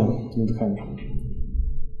блуждания на дыхании.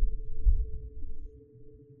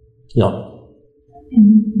 Yeah.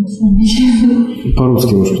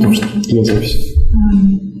 По-русски уже, потому что для записи.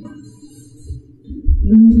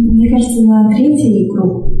 Мне кажется, на третий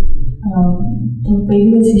круг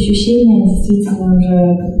появилось ощущение действительно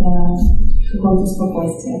уже какого-то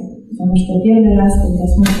спокойствия. Потому что первый раз, когда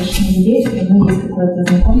смотришь на людей, все равно есть какое-то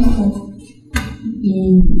знакомство,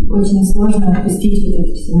 и очень сложно отпустить вот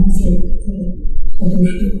эти все мысли, которые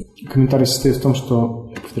подушкают. Комментарий состоит в том, что...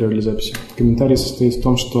 Я повторяю для записи. Комментарий состоит в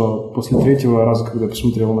том, что после третьего раза, когда я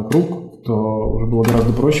посмотрел на круг, то уже было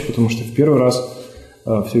гораздо проще, потому что в первый раз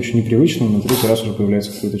все еще непривычно, но на третий раз уже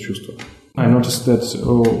появляется какое-то чувство. I noticed that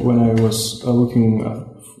when I was looking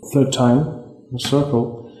third time in a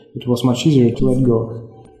circle, it was much easier to let go.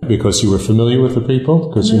 Because you were familiar with the people?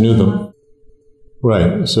 Because you knew them?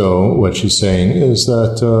 Right. So what she's saying is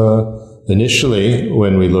that initially,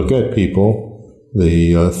 when we look at people,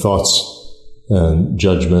 the thoughts and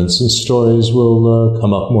judgments and stories will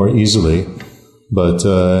come up more easily. But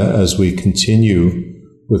as we continue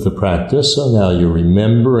with the practice, so now you're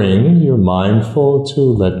remembering, you're mindful to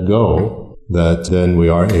let go, that then we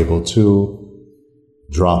are able to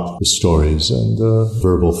drop the stories and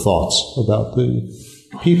verbal thoughts about the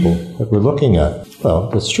people that we're looking at. Well,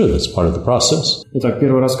 that's true, that's part of the process. Итак,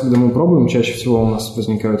 первый раз, когда мы пробуем, чаще всего у нас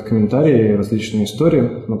возникают комментарии и различные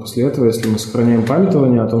истории, но после этого, если мы сохраняем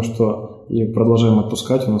памятование о том, что и продолжаем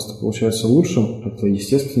отпускать, у нас это получается лучше, это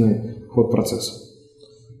естественный ход процесса.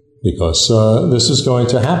 Because this is going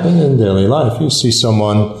to happen in daily life. You see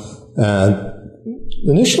someone and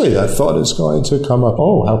initially that thought is going to come up,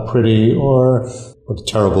 oh, how pretty, or what a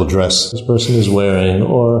terrible dress this person is wearing,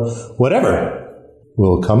 or whatever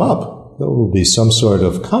will come up. There will be some sort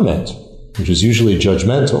of comment, which is usually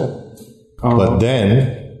judgmental. But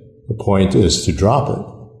then the point is to drop it.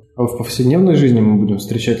 В повседневной жизни мы будем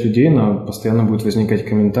встречать людей, нам постоянно будет возникать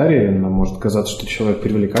комментарии, нам может казаться, что человек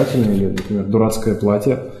привлекательный или, например, дурацкое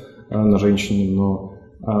платье на женщине, но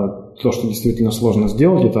то, что действительно сложно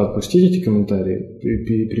сделать, это отпустить эти комментарии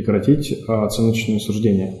и прекратить оценочные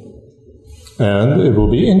суждения. And it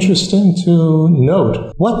will be interesting to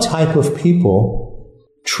note what type of people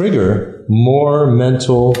trigger more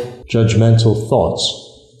mental, judgmental thoughts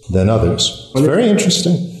than others. It's very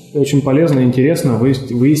interesting. Очень полезно и интересно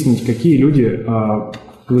выяснить, какие люди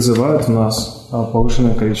вызывают в нас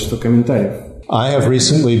повышенное количество комментариев. I have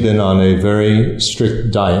recently been on a very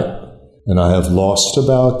strict diet, and I have lost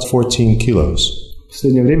about 14 kilos. В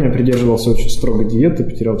последнее время я придерживался очень строгой диеты,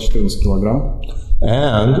 потерял 14 килограмм.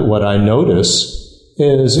 And what I notice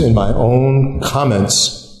is in my own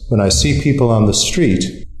comments, when I see people on the street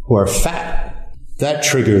who are fat, that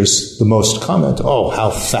triggers the most comment. Oh, how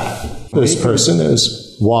fat this person is.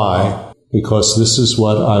 Why? Because this is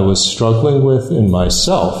what I was struggling with in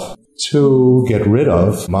myself to get rid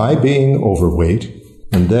of my being overweight.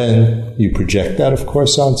 And then you project that, of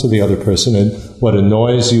course, onto the other person. And what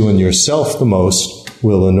annoys you in yourself the most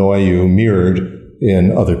will annoy you mirrored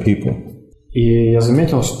in other people. И я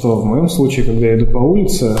заметил, что в моем случае, когда я иду по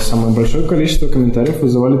улице, самое большое количество комментариев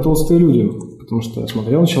вызывали толстые люди. Потому что я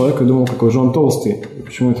смотрел на человека и думал, какой же он толстый. И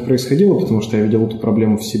почему это происходило? Потому что я видел эту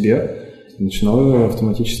проблему в себе и начинал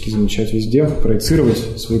автоматически замечать везде, проецировать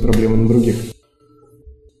свои проблемы на других.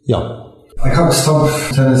 Yeah. I have a strong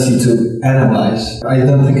tendency to analyze. I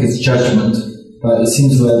don't think it's judgment, but it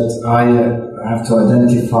seems that I have to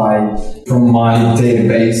identify from my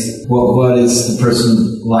database what is the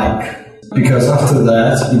person like. Because after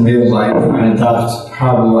that, in real life, I adapt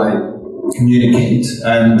how do I communicate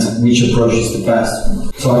and which approach is the best.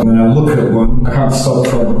 So when I look at one, I can't stop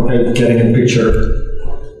from getting a picture of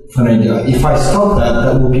an idea. If I stop that,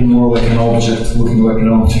 that will be more like an object, looking like an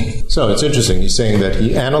object. So it's interesting. He's saying that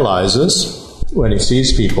he analyzes when he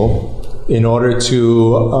sees people in order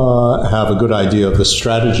to have a good idea of the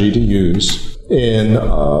strategy to use in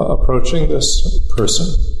approaching this person.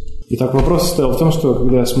 Итак, вопрос состоял в том, что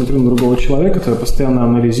когда я смотрю на другого человека, то я постоянно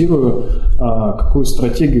анализирую, какую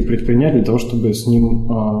стратегию предпринять для того, чтобы с ним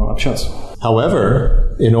общаться.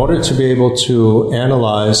 However, in order to be able to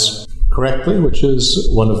analyze correctly, which is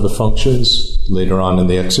one of the functions later on in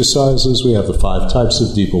the exercises, we have the 5 types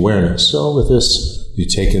of deep awareness. So with this, you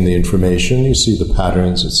take in the information, you see the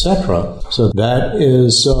patterns, etc. So that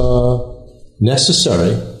is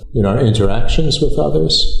necessary in our interactions with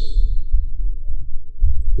others.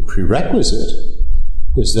 The prerequisite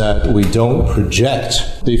is that we don't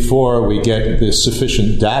project before we get the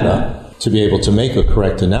sufficient data to be able to make a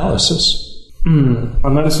correct analysis.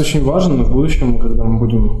 Анализ очень важен, но в будущем, когда мы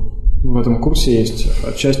будем в этом курсе, есть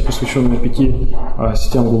часть, посвященная 5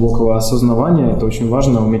 системам глубокого осознавания. Это очень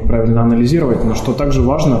важно, уметь правильно анализировать. Но что также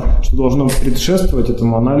важно, что должно предшествовать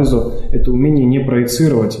этому анализу, это умение не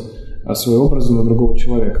проецировать свои образы на другого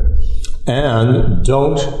человека. And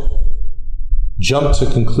don't jump to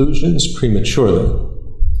conclusions prematurely.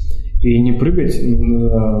 И не прыгать,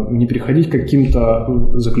 не приходить к каким-то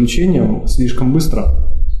заключениям слишком быстро.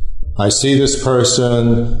 I see this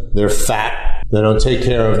person, they're fat, they don't take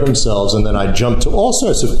care of themselves, and then I jump to all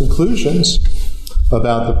sorts of conclusions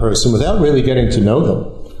about the person without really getting to know them.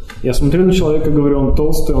 Я смотрю на человека, говорю, он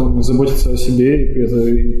толстый, он не заботится о себе,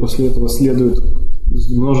 и после этого следует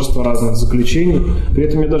множество разных заключений. При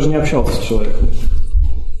этом я даже не общался с человеком.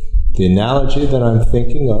 The analogy that I'm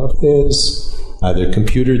thinking of is either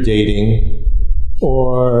computer dating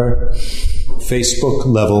or Facebook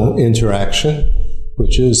level interaction,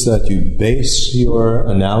 which is that you base your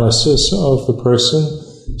analysis of the person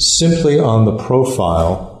simply on the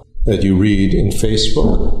profile that you read in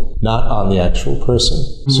Facebook, not on the actual person.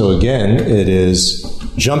 So again, it is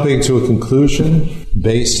jumping to a conclusion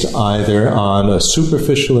based either on a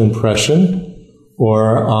superficial impression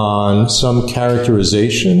or on some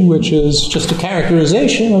characterization, which is just a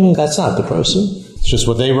characterization. I mean, that's not the person. It's just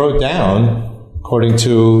what they wrote down according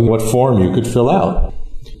to what form you could fill out.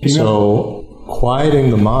 So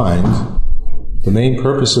quieting the mind, the main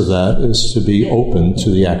purpose of that is to be open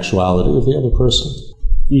to the actuality of the other person.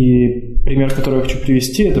 И пример, который я хочу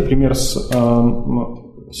привести, это пример с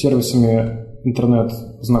сервисами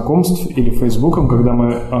интернет-знакомств или Фейсбуком, когда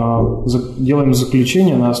мы делаем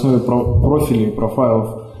заключение на основе профилей,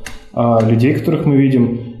 профайлов людей, которых мы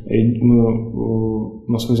видим.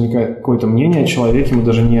 У нас возникает какое-то мнение о человеке, мы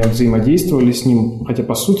даже не взаимодействовали с ним, хотя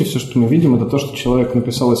по сути все, что мы видим, это то, что человек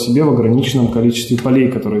написал о себе в ограниченном количестве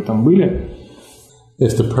полей, которые там были.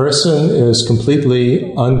 If the person is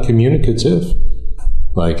completely uncommunicative,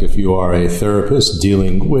 like if you are a therapist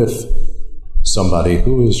dealing with somebody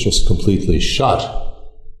who is just completely shut.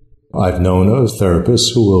 I've known of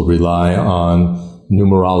therapists who will rely on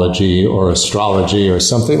numerology or astrology or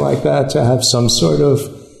something like that to have some sort of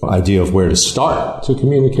idea of where to start to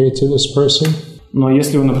communicate to this person. Но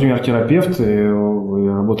если вы, например, терапевт, и вы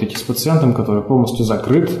работаете с пациентом, который полностью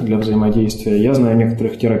закрыт для взаимодействия, я знаю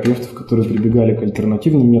некоторых терапевтов, которые прибегали к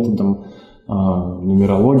альтернативным методам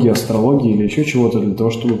нумерологии, астрологии или еще чего-то для того,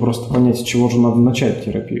 чтобы просто понять, с чего же надо начать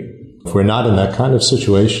терапию. If we're not in that kind of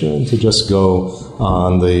situation, to just go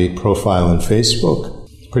on the profile on Facebook,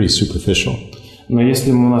 it's pretty superficial. Но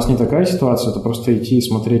если у нас не такая ситуация, то просто идти и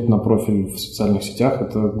смотреть на профиль в социальных сетях –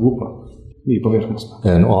 это глупо и поверхностно.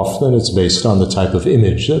 And often it's based on the type of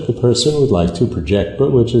image that the person would like to project,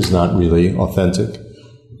 but which is not really authentic.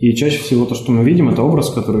 И чаще всего то, что мы видим, это образ,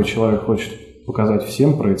 который человек хочет показать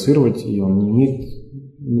всем, проецировать, и он не имеет,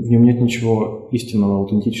 в нем нет ничего истинного,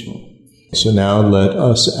 аутентичного. So now let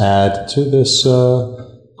us add to this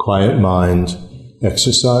quiet mind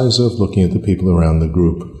exercise of looking at the people around the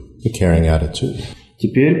group, the caring attitude.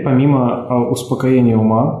 Теперь, помимо успокоения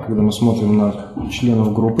ума, когда мы смотрим на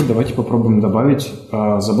членов группы, давайте попробуем добавить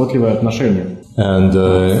заботливое отношение. And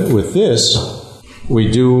with this, we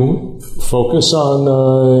do focus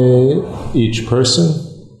on each person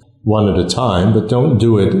one at a time, but don't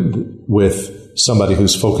do it with somebody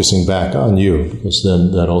who's focusing back on you, because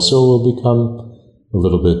then that also will become a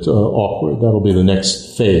little bit awkward. That'll be the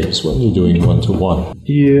next phase when you're doing one-to-one.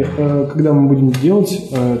 И когда мы будем делать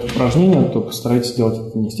это упражнение, то постарайтесь делать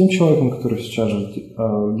это не с тем человеком, который сейчас же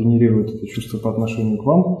генерирует это чувство по отношению к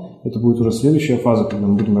вам. Это будет уже следующая фаза, когда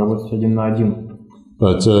мы будем работать один на один.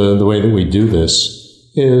 But the way that we do this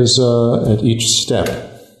is at each step,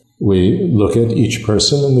 we look at each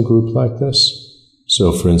person in the group like this.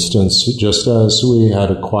 So, for instance, just as we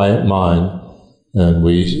had a quiet mind, and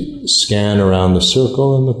we scan around the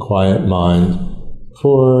circle in the quiet mind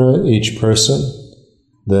for each person,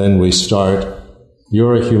 then we start,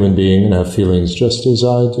 you're a human being and have feelings just as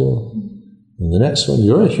I do. And the next one,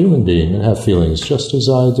 you're a human being and have feelings just as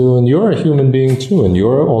I do, and you're a human being too, and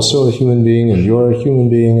you're also a human being, and you're a human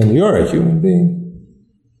being, and you're a human being.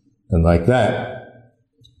 And like that,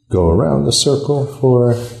 go around the circle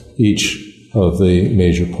for each of the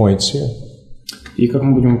major points here. И как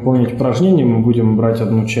мы будем выполнять упражнение, мы будем брать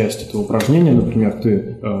одну часть этого упражнения, например,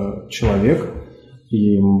 ты человек,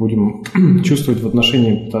 и мы будем чувствовать в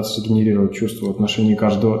отношении, пытаться генерировать чувство в отношении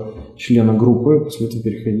каждого члена группы, после этого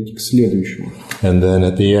переходить к следующему. And then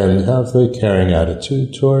at the end have the caring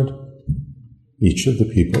attitude toward each of the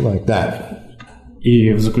people like that.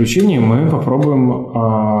 И в заключении мы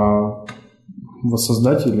попробуем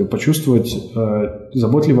воссоздать или почувствовать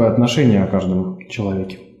заботливое отношение о каждом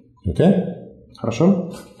человеке. Okay?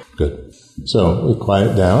 Хорошо? Good. So we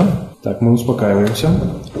quiet down. Так, мы успокаиваемся.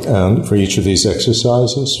 And for each of these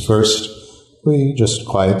exercises, first we just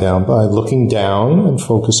quiet down by looking down and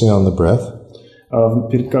focusing on the breath.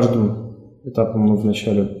 Перед каждым этапом мы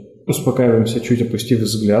вначале успокаиваемся, чуть опустив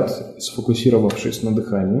взгляд, сфокусировавшись на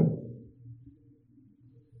дыхании.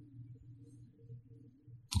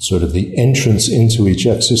 Sort of the entrance into each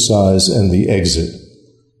exercise and the exit.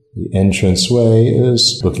 The entrance way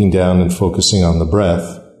is looking down and focusing on the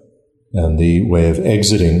breath, and the way of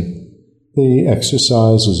exiting the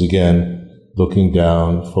exercise is again looking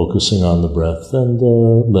down, focusing on the breath, and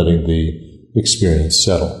letting the experience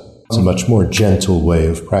settle. It's a much more gentle way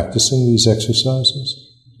of practicing these exercises.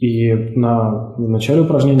 И в начале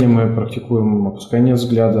упражнения мы практикуем опускание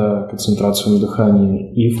взгляда, концентрацию на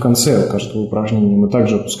дыхании. И в конце каждого упражнения мы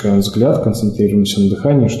также опускаем взгляд, концентрируемся на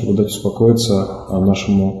дыхании, чтобы дать успокоиться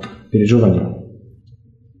нашему переживанию.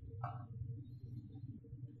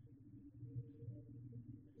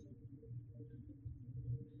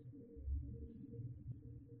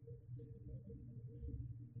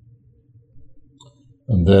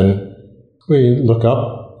 And then we look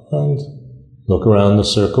up and look around the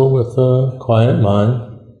circle with a quiet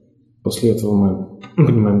mind. После этого мы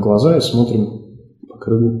поднимаем глаза и смотрим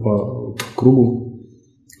по кругу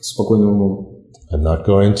спокойным умом. I'm not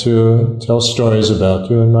going to tell stories about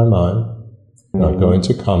you in my mind. I'm not going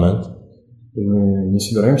to comment. И мы не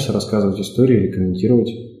собираемся рассказывать истории или комментировать.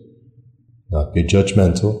 Not be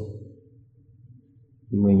judgmental.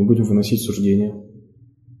 Мы не будем выносить суждения.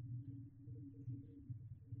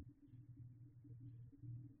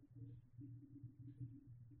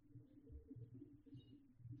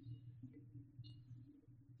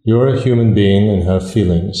 You're a human being and have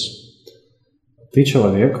feelings. Ты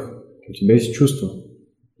человек, у тебя есть чувства.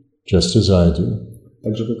 Just as I do.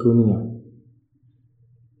 Так же, как и у меня.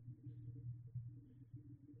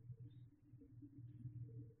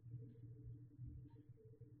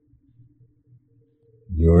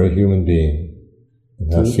 You're a human being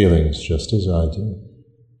and have feelings just as I do.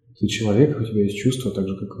 Ты человек, у тебя есть чувства, так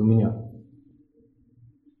же, как и у меня.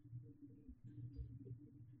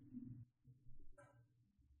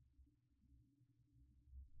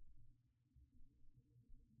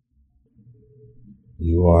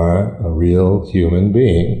 You are a real human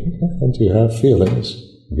being and you have feelings,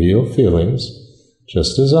 real feelings,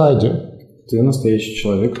 just as I do. Ты настоящий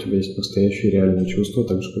человек, у тебя есть настоящие реальные чувства,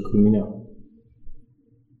 так же, как и у меня.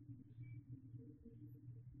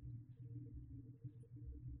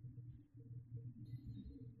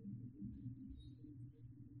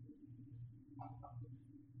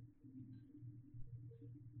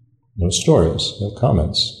 No stories, no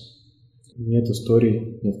comments. Нет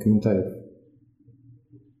историй, нет комментариев.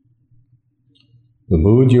 The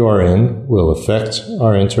mood you are in will affect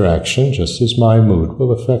our interaction just as my mood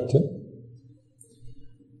will affect it.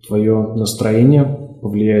 Твое настроение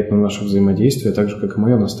повлияет на наше взаимодействие так же, как и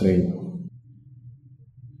мое настроение.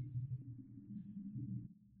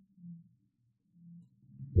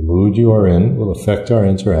 The mood you are in will affect our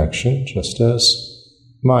interaction just as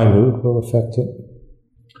my mood will affect it.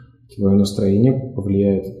 Твое настроение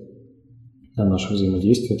повлияет на наше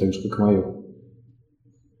взаимодействие так же, как и мое.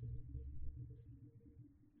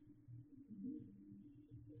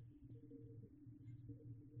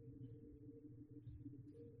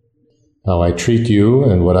 How I treat you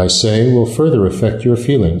and what I say will further affect your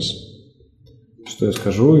feelings. Что я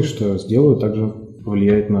скажу и что я сделаю, также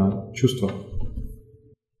повлияет на чувства.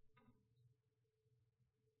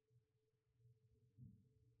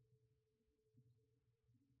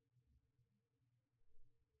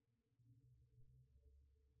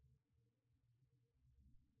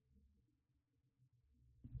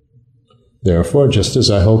 Therefore, just as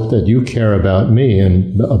I hope that you care about me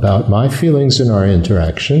and about my feelings in our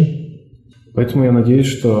interaction, поэтому я надеюсь,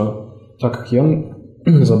 что так как я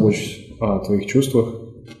забочусь о твоих чувствах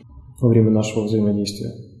во время нашего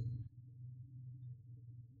взаимодействия,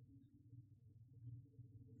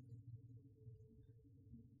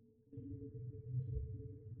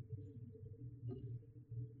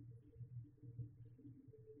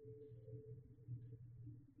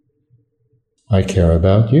 I care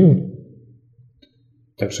about you.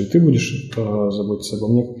 так же и ты будешь заботиться обо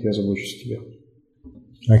мне, как я забочусь о тебе.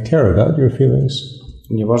 I care about your feelings.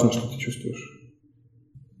 Мне важно, что ты чувствуешь.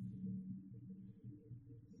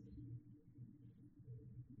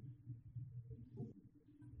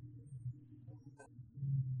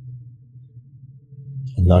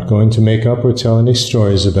 I'm not going to make up or tell any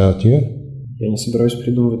stories about you. Я не собираюсь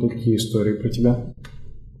придумывать никакие истории про тебя.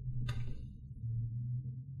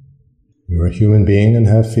 You're a human being and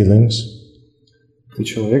have feelings. Ты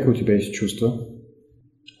человек, у тебя есть чувства.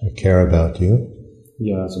 I care about you.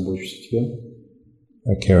 Я забочусь о тебе.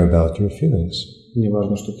 I care about your feelings. Мне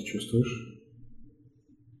важно, что ты чувствуешь.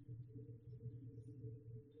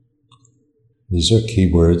 These are key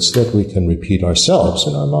words that we can repeat ourselves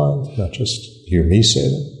in our mind, not just hear me say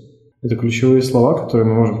them. Это ключевые слова, которые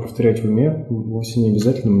мы можем повторять в уме, вовсе не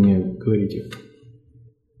обязательно мне говорить их.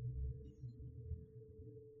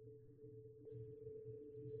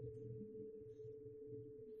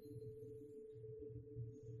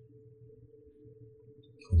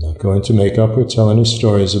 I'm not going to make up or tell any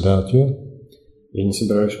stories about you. Я не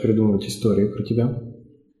собираюсь придумывать истории про тебя.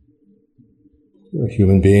 You're a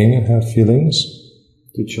human being and have feelings.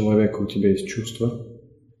 Ты человек, у тебя есть чувства.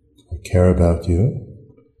 I care about you.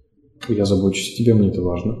 Я забочусь о тебе, мне это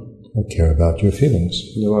важно. I care about your feelings.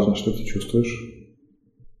 Мне важно, что ты чувствуешь.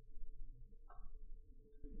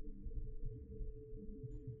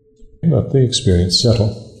 Let the experience settle.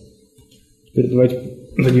 Теперь давайте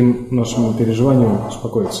дадим нашему переживанию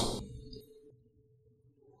успокоиться.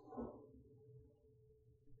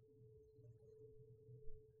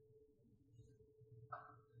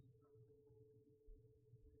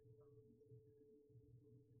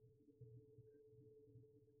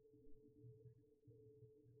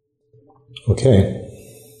 Okay.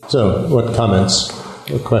 So, what comments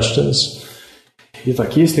or questions?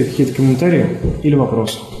 Итак, есть ли какие-то комментарии или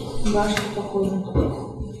вопросы?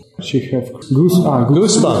 She have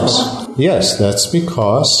Goosebumps. Yes, that's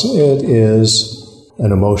because it is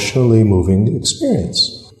an emotionally moving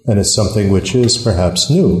experience. And it's something which is perhaps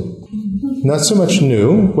new. Not so much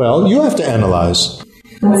new. Well, you have to analyze.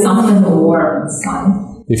 Something warm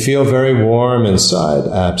inside. You feel very warm inside.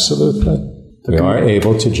 Absolutely. We are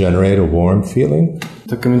able to generate a warm feeling.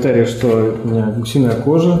 Это комментарий, что у меня гусиная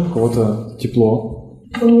кожа, у кого-то тепло.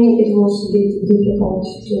 For me, it was a bit difficult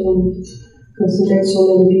to considered so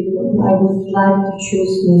many people. I would like to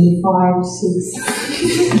choose maybe 5,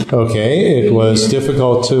 6. Okay, it was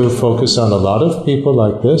difficult to focus on a lot of people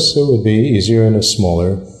like this. It would be easier in a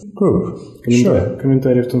smaller group. Sure.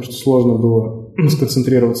 Комментарий в том, что сложно было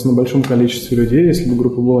сконцентрироваться на большом количестве людей. Если бы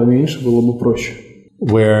группа была меньше, было бы проще.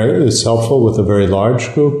 Where it's helpful with a very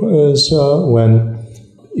large group is when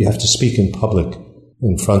you have to speak in public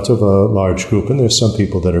in front of a large group, and there's some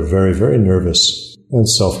people that are very, very nervous and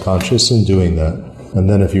self-conscious in doing that. And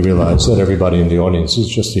then if you realize that everybody in the audience is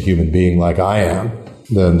just a human being like I am,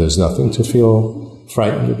 then there's nothing to feel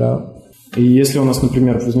frightened about. И если у нас,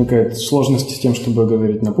 например, возникает сложности с тем, чтобы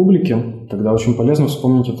говорить на публике, тогда очень полезно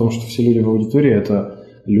вспомнить о том, что все люди в аудитории – это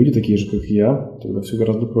люди такие же, как и я, тогда все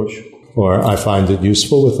гораздо проще. Or I find it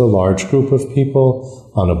useful with a large group of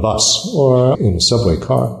people on a bus or in a subway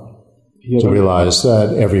car to realize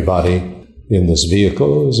that everybody in this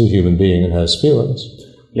vehicle is a human being and has feelings.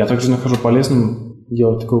 Я также нахожу полезным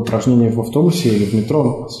делать такое упражнение в автобусе или в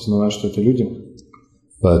метро, осознавая, что это люди.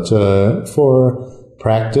 But for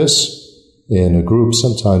practice in a group,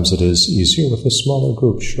 sometimes it is easier with a smaller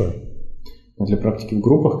group, sure. А для практики в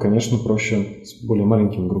группах, конечно, проще с более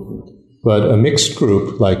маленькими группами. But a mixed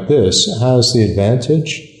group like this has the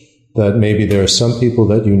advantage that maybe there are some people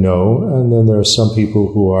that you know, and then there are some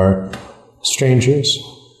people who are strangers,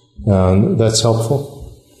 and that's helpful.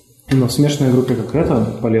 Но в смешанной группе, как эта,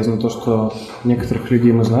 полезно то, что некоторых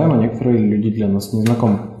людей мы знаем, а некоторые люди для нас не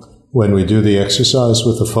знакомы. When we do the exercise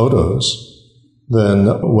with the photos, then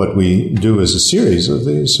what we do is a series of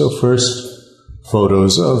these. So first,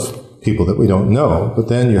 photos of people that we don't know, but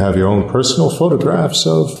then you have your own personal photographs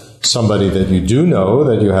of somebody that you do know,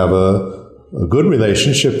 that you have a good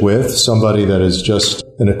relationship with, somebody that is just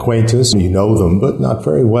an acquaintance, you know them, but not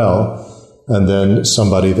very well, and then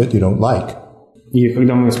somebody that you don't like. И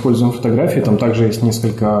когда мы используем фотографии, там также есть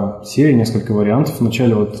несколько серий, несколько вариантов.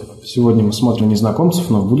 Вначале вот сегодня мы смотрим незнакомцев,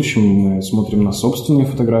 но в будущем мы смотрим на собственные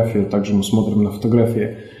фотографии, также мы смотрим на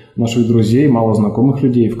фотографии наших друзей, малознакомых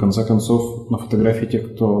людей, и в конце концов на фотографии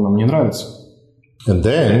тех, кто нам не нравится. And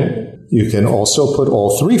then you can also put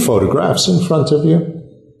all 3 photographs in front of you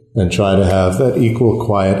and try to have that equal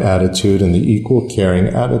quiet attitude and the equal caring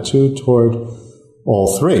attitude toward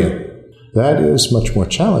all 3. That is much more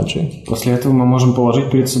challenging. После этого мы можем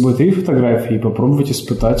положить перед собой 3 фотографии и попробовать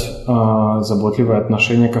испытать заботливое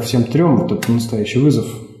отношение ко всем 3. Вот это настоящий вызов.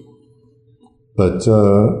 But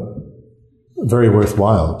very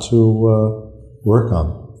worthwhile to work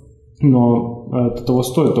on. Но это того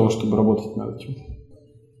стоит, того, чтобы работать над этим.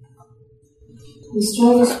 The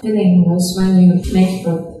strongest feeling was when you make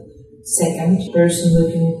the second person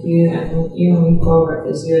looking at you and you moving forward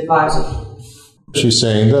as your advisor. She's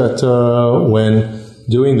saying that when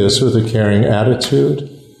doing this with a caring attitude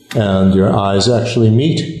and your eyes actually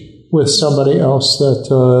meet with somebody else, that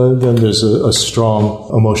then there's a strong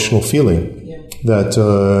emotional feeling that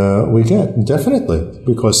we get, definitely,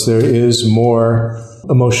 because there is more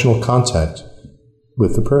emotional contact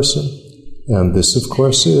with the person. And this, of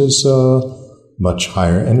course, is much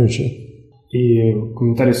higher energy. И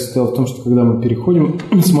комментарий состоял в том, что когда мы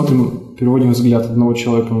переводим взгляд одного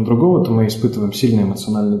человека на другого, то мы испытываем сильные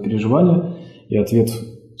эмоциональные переживания. И ответ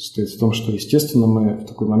состоит в том, что, естественно, мы в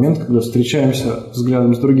такой момент, когда встречаемся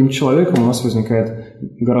взглядом с другим человеком, у нас возникает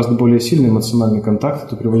гораздо более сильный эмоциональный контакт,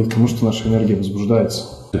 это приводит к тому, что наша энергия возбуждается.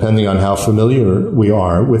 Depending on how familiar we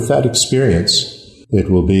are with that experience, it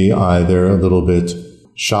will be either a little bit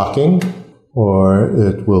shocking, or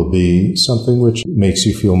it will be something which makes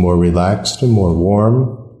you feel more relaxed and more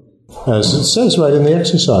warm. As it says right in the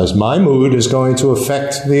exercise, my mood is going to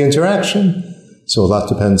affect the interaction. So a lot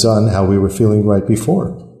depends on how we were feeling right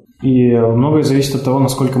before. И многое зависит от того,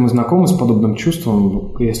 насколько мы знакомы с подобным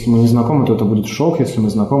чувством. Если мы не знакомы, то это будет шок. Если мы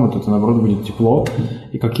знакомы, то это, наоборот, будет тепло.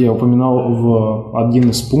 И, как я упоминал в один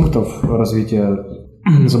из пунктов развития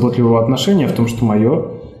заботливого отношения, в том, что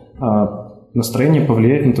мое настроение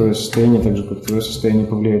повлияет на твое состояние так же, как твое состояние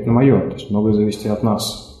повлияет на мое. То есть многое зависит от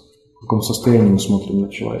нас, в каком состоянии мы смотрим на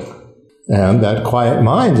человека. And that quiet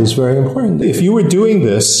mind is very important. If you were doing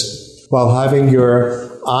this while having your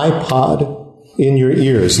iPod in your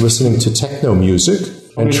ears, listening to techno music,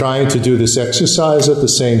 and trying to do this exercise at the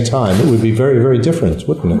same time, it would be very, very different,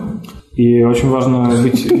 wouldn't it? И очень важно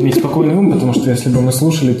иметь спокойный ум, потому что если бы мы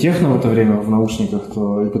слушали техно в это время в наушниках,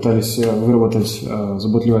 то и пытались выработать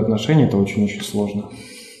заботливые отношения, это очень-очень сложно.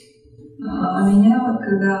 А меня, вот,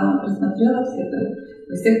 когда просмотрела все это,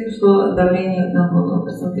 у всех пришло давление одного,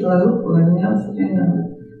 просмотрела группу, у меня все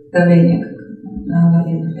время давление, как на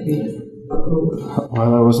воде находилось по кругу.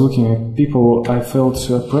 While I was looking at people, I felt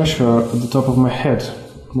pressure at the top of my head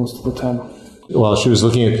most of the time. while she was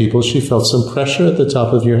looking at people, she felt some pressure at the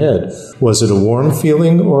top of your head. Was it a warm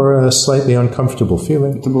feeling or a slightly uncomfortable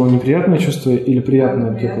feeling? Это было неприятное чувство или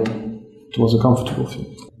приятное тепло? It was a comfortable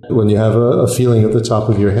feeling. When you have a feeling at the top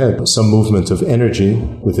of your head, some movement of energy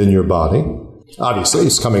within your body, obviously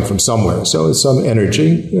it's coming from somewhere, so it's some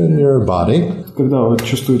energy in your body. Когда вы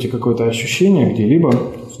чувствуете какое-то ощущение где-либо,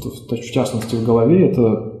 в частности в голове,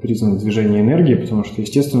 это признак движения энергии, потому что,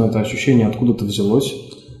 естественно, это ощущение откуда-то взялось.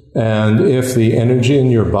 And if the energy in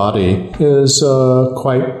your body is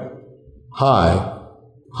quite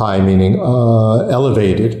high meaning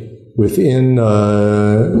elevated within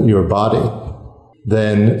your body,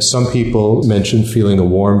 then some people mention feeling a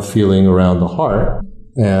warm feeling around the heart,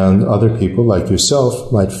 and other people, like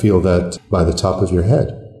yourself, might feel that by the top of your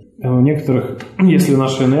head. У некоторых, если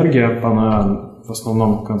наша энергия, она в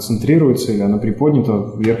основном концентрируется или она приподнята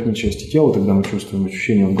в верхней части тела, тогда мы чувствуем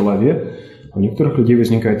ощущение в голове. У некоторых людей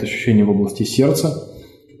возникает ощущение в области сердца.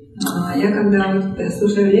 Я когда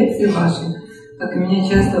слушаю лекции ваши, как у меня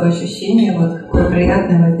часто ощущение, вот какое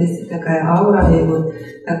приятное, вот здесь такая аура, и вот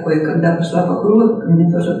такое, когда пошла по кругу, так у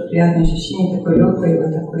меня тоже приятное ощущение, такое легкое,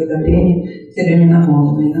 вот такое давление, все время на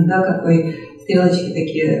волну. Иногда какой стрелочки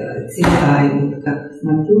такие цвета идут, как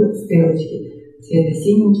смотрю, вот стрелочки, цвета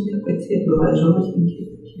синенький такой цвет, бывает желтенький.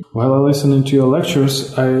 While I listen to your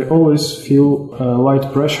lectures, I always feel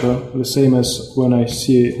light pressure, the same as when I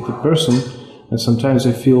see the person, and sometimes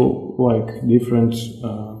I feel like different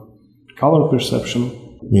color perception.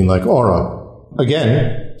 You mean like aura?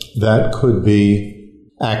 Again, that could be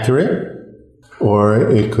accurate,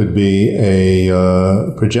 or it could be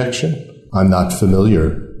a projection. I'm not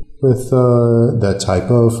familiar with that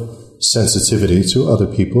type of sensitivity to other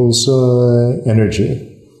people's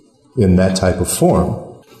energy in that type of form.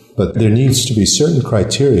 But there needs to be certain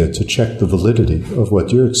criteria to check the validity of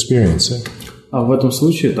what you're experiencing. А в этом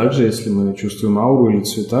случае также, если мы чувствуем ауру или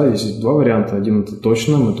цвета, есть два варианта. Один – это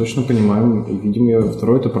точно, мы точно понимаем и видим ее.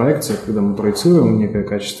 Второй – это проекция, когда мы проецируем некое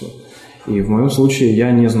качество. И в моем случае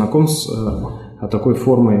я не знаком с такой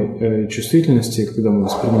формой чувствительности, когда мы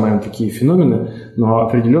воспринимаем такие феномены, но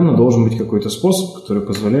определенно должен быть какой-то способ, который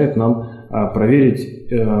позволяет нам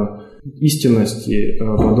проверить истинности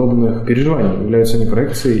подобных переживаний, являются они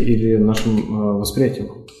проекцией или нашим восприятием.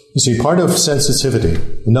 You see, part of sensitivity,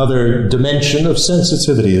 another dimension of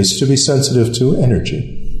sensitivity is to be sensitive to energy.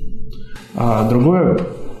 Другое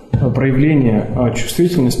проявление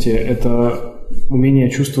чувствительности – это умение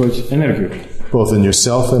чувствовать энергию. Both in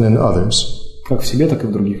yourself and in others. Как в себе, так и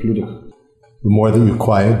в других людях. The more that you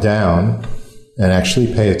quiet down and actually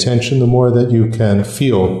pay attention, the more that you can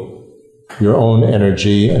feel your own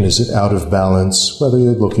energy and is it out of balance, whether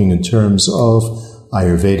you're looking in terms of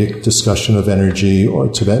Ayurvedic discussion of energy or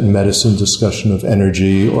Tibetan medicine discussion of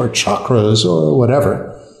energy or chakras or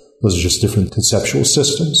whatever. Those are just different conceptual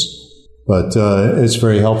systems. But it's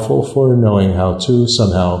very helpful for knowing how to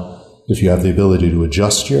somehow, if you have the ability to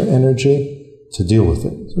adjust your energy, to deal with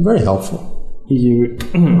it. It's very helpful. И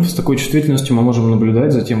с такой чувствительностью мы можем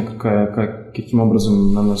наблюдать за тем, каким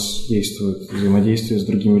образом на нас действует взаимодействие с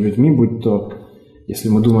другими людьми, будь то, если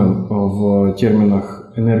мы думаем в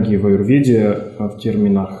терминах энергии в аюрведе, в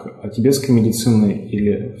терминах тибетской медицины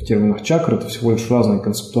или в терминах чакр, это всего лишь разные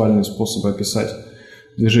концептуальные способы описать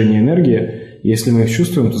движение энергии. Если мы их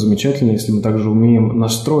чувствуем, то замечательно, если мы также умеем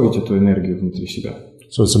настроить эту энергию внутри себя.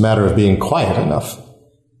 So it's a matter of being quiet enough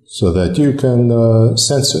so that you can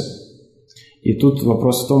sense it. И тут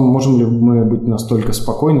вопрос в том, можем ли мы быть настолько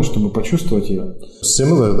спокойны, чтобы почувствовать ее.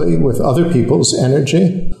 Similarly, with other people's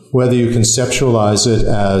energy, whether you conceptualize it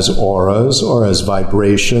as auras or as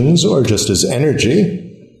vibrations or just as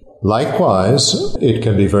energy, likewise, it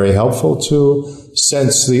can be very helpful to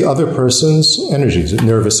sense the other person's energies,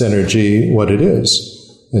 nervous energy, what it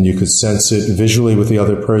is. And you could sense it visually with the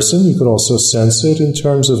other person. You could also sense it in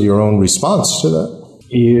terms of your own response to that.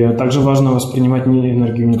 И также важно воспринимать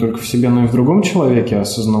энергию не только в себе, но и в другом человеке,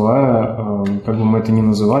 осознавая, как бы мы это ни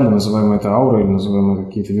называли, называем это аурой или называем это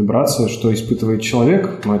какие-то вибрации, что испытывает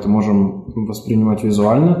человек. Мы это можем воспринимать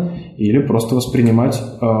визуально или просто воспринимать,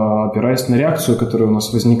 опираясь на реакцию, которая у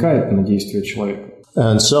нас возникает на действие человека.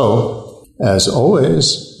 And so, as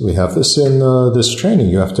always, we have this in this training.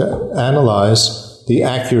 You have to analyze the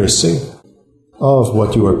accuracy of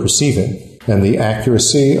what you are perceiving. And the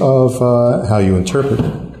accuracy of how you interpret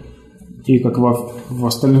it. И как в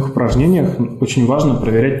остальных упражнениях, очень важно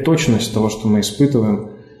проверять точность того, что мы испытываем,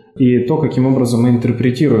 и то, каким образом мы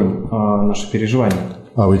интерпретируем наши переживания.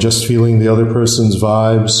 Are we just feeling the other person's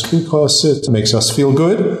vibes because it makes us feel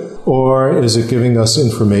good? Or is it giving us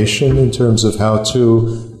information in terms of how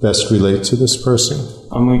to best relate to this person?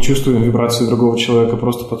 А мы чувствуем вибрации другого человека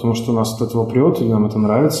просто потому, что нас от этого прет, или нам это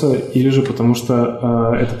нравится, или же потому,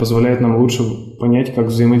 что это позволяет нам лучше понять, как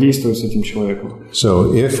взаимодействовать с этим человеком.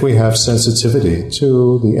 So if we have sensitivity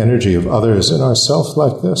to the energy of others in ourselves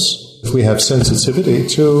like this, if we have sensitivity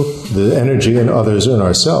to the energy in others in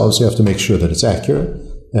ourselves, you have to make sure that it's accurate.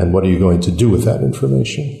 And what are you going to do with that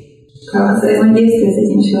information? Взаимодействие с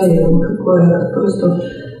этим человеком какое? Просто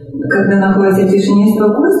когда находишься в тишине и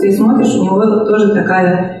спокойствии, смотришь, у него тоже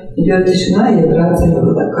такая идет тишина и вибрация,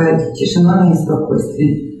 такая тишина и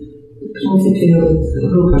спокойствие. В принципе,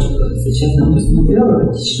 вот группа, что сейчас нам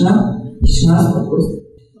посмотрела, тишина, спокойствие.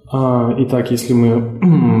 Итак, если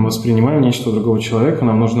мы воспринимаем нечто другого человека,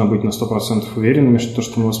 нам нужно быть на 100% уверенными, что то,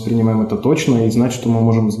 что мы воспринимаем, это точно, и знать, что мы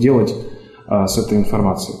можем сделать с этой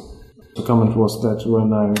информацией. The comment was that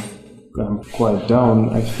when I'm quite down,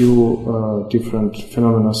 I feel different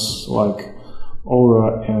phenomena like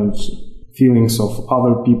aura and feelings of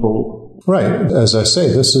other people. Right. As I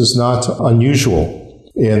say, this is not unusual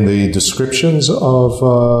in the descriptions of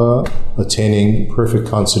attaining perfect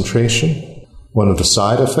concentration. One of the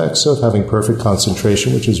side effects of having perfect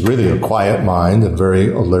concentration, which is really a quiet mind and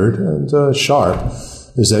very alert and sharp,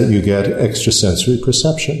 is that you get extrasensory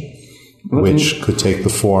perception, which could take the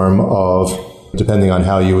form of, depending on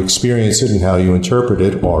how you experience it and how you interpret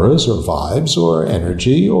it, auras or vibes or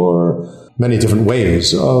energy or many different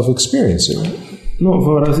ways of experiencing it. Ну,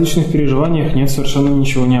 в различных переживаниях нет совершенно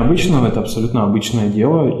ничего необычного, это абсолютно обычное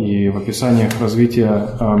дело, и в описаниях развития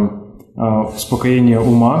успокоения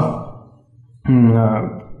ума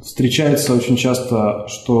встречается очень часто,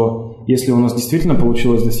 что если у нас действительно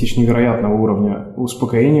получилось достичь невероятного уровня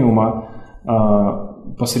успокоения ума,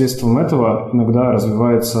 посредством этого иногда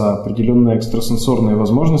развиваются определенные экстрасенсорные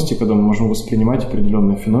возможности, когда мы можем воспринимать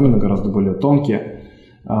определенные феномены гораздо более тонкие,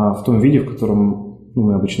 в том виде, в котором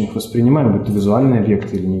мы обычно их воспринимаем, будь то визуальные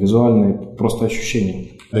объекты или невизуальные, просто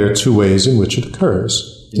ощущения. There are two ways in which it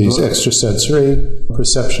occurs. These extrasensory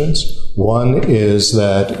perceptions. One is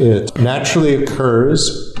that it naturally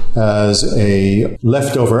occurs as a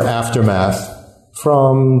leftover aftermath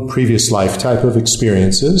from previous life type of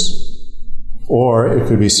experiences, or it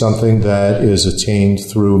could be something that is attained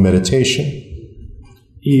through meditation.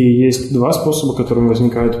 И есть два способа, которыми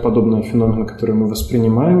возникают подобные феномены, которые мы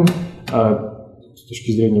воспринимаем. С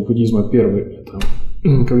точки зрения буддизма, первый – это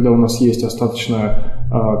когда у нас есть остаточная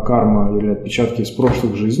карма или отпечатки из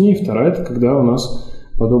прошлых жизней. Вторая – это когда у нас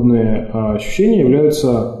подобные ощущения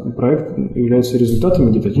являются результатом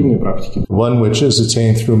медитативной практики. One which is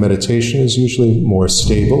attained through meditation is usually more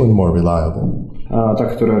stable and more reliable. Та,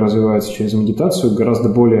 которая развивается через медитацию, гораздо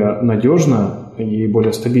более надежна и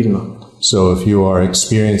более стабильна. So if you are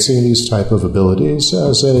experiencing these type of abilities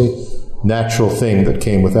as a natural thing that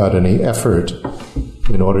came without any effort,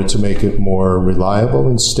 in order to make it more reliable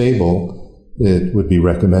and stable, it would be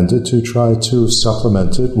recommended to try to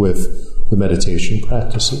supplement it with the meditation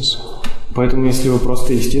practices. Поэтому, если вы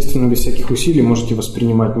просто естественно, без всяких усилий можете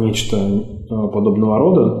воспринимать нечто подобного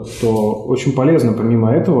рода, то очень полезно,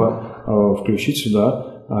 помимо этого, включить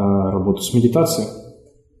сюда работу с медитацией.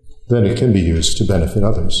 Then it can be used to benefit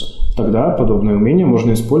others. Тогда подобное умение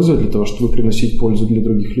можно использовать для того, чтобы приносить пользу для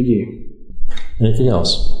других людей. Anything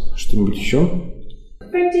else? Что-нибудь еще?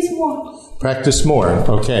 Practice more. Practice more.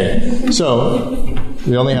 Okay. So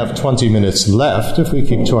we only have 20 minutes left if we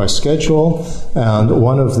keep to our schedule. And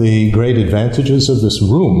one of the great advantages of this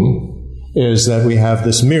room is that we have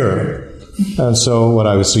this mirror. And so what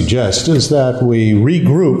I would suggest is that we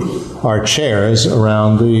regroup our chairs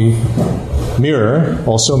around the mirror,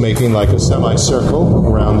 also making like a semicircle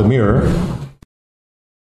around the mirror.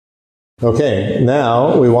 Okay,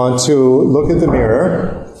 now we want to look at the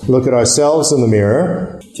mirror, look at ourselves in the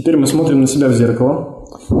mirror. Теперь мы смотрим на себя в зеркало.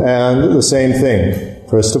 And the same thing.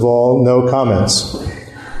 First of all, no comments.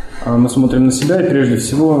 Мы смотрим на себя, и прежде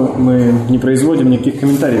всего мы не производим никаких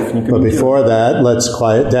комментариев. But before that, let's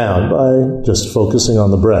quiet down by just focusing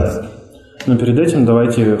on the breath. Но перед этим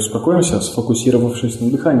давайте успокоимся, сфокусировавшись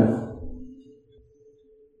на дыхании.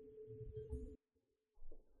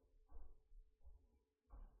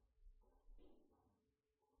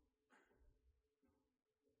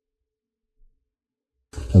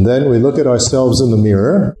 And then we look at ourselves in the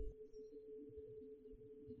mirror.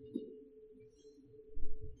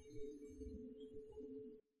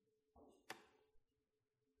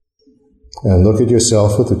 And look at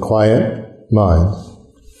yourself with a quiet mind.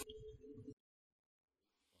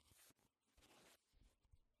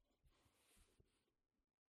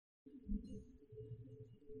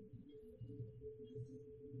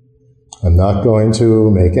 I'm not going to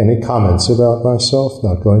make any comments about myself,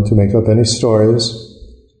 not going to make up any stories.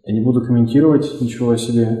 Я не буду комментировать ничего о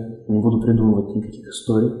себе, не буду придумывать никаких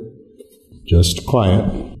историй. Just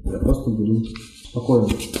quiet. Я просто буду спокоен,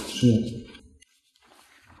 в тишине.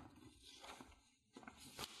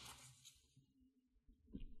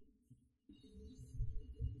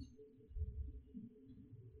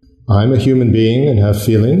 I'm a human being and have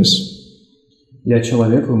feelings. Я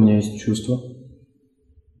человек, у меня есть чувства.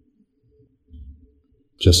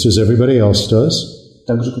 Just as everybody else does.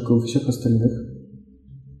 Так же, как и у всех остальных.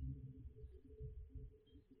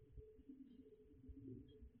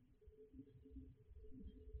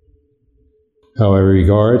 How I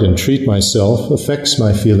regard and treat myself affects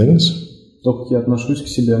my feelings. То, как я отношусь к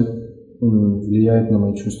себе, влияет на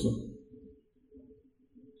мои чувства.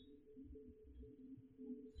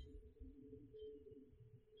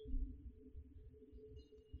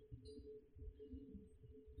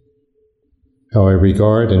 How I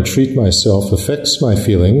regard and treat myself affects my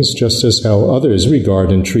feelings, just as how others regard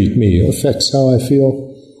and treat me affects how I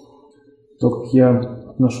feel. То, как я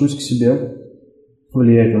отношусь к себе,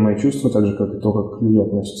 влияет на мои чувства, так же, как и то, как люди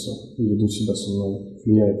относятся и ведут себя со мной,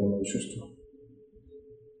 влияет на мои чувства.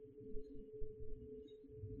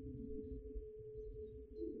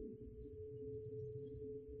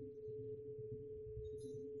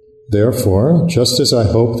 Therefore, just as I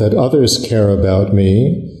hope that others care about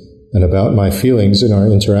me and about my feelings in our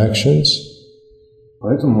interactions,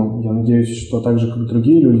 поэтому я надеюсь, что так же, как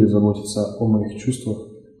другие люди заботятся о моих чувствах,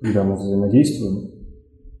 когда мы взаимодействуем,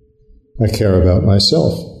 I care about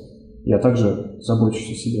myself. я также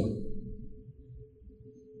забочусь о себе.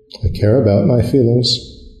 I care about my feelings.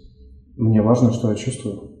 Мне важно, что я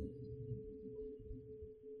чувствую.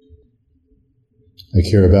 I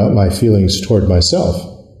care about my feelings toward myself.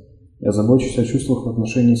 Я забочусь о чувствах в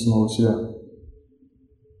отношении самого себя.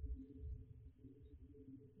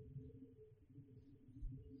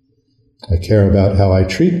 I care about how I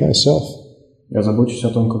treat myself. Я забочусь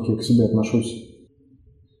о том, как я к себе отношусь.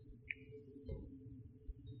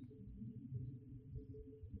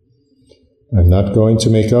 I'm not going to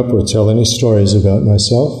make up or tell any stories about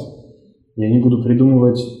myself. Я не буду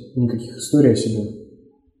придумывать никаких историй о себе.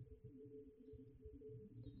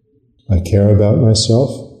 I care about myself.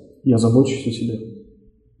 Я забочусь о себе.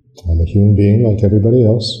 I'm a human being like everybody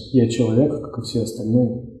else. Я человек, как и все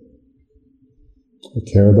остальные. I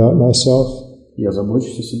care about myself. Я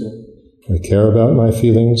забочусь о себе. I care about my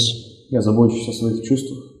feelings. Я забочусь о своих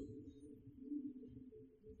чувствах.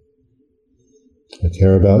 I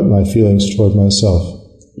care about my feelings toward myself.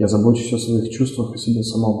 Я забочусь о своих чувствах о себе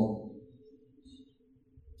самом.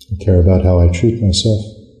 I care about how I treat myself.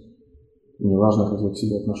 Мне важно, как я к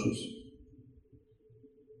себе отношусь.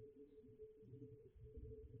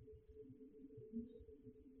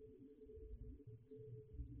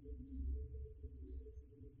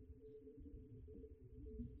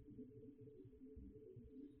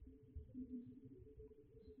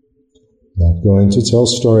 Not going to tell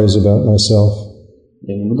stories about myself.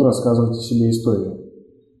 Я не буду рассказывать о себе истории.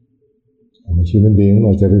 I'm a human being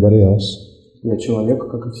like everybody else. Я человек,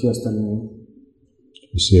 как и все остальные.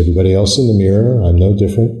 You see everybody else in the mirror. I'm no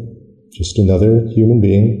different. Just another human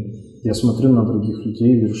being. Я смотрю на других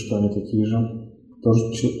людей и вижу, что они такие же.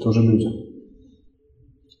 Тоже люди.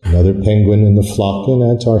 Another penguin in the flock in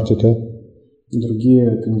Antarctica.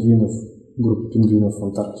 Другие пингвины в группе пингвинов в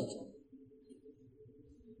Антарктике.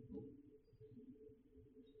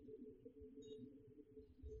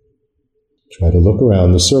 Try to look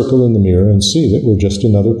around the circle in the mirror and see that we're just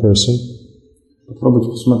another person. Попробуйте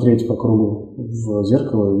посмотреть по кругу в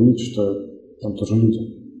зеркало и увидеть, что там тоже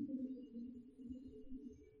люди.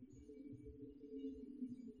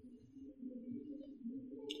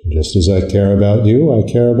 Just as I care about you, I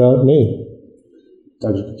care about me.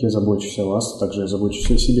 Так же, как я забочусь о вас, так же я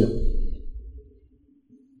забочусь о себе.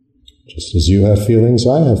 Just as you have feelings,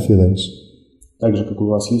 I have feelings. Так же, как у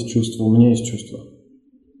вас есть чувства, у меня есть чувства.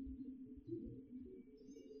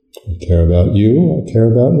 I care about you, I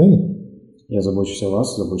care about me. Я забочусь о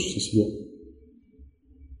вас, забочусь о себе.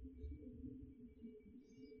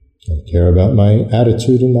 I care about my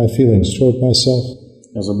attitude and my feelings toward myself.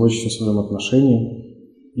 Я забочусь о своем отношении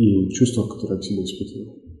и чувствах, которые я к себе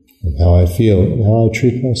испытываю. And how I feel and how I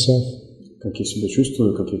treat myself. Как я себя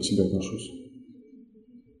чувствую, как я к себе отношусь.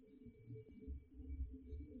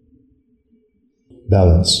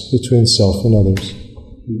 Balance between self and others.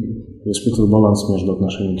 Я испытываю баланс между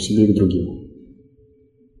отношением к себе и к другим.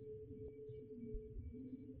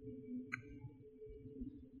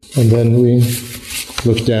 And then we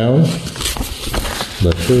look down,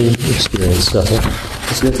 let the experience settle.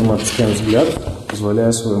 После этого мы опускаем взгляд,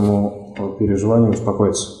 позволяя своему переживанию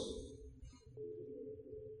успокоиться.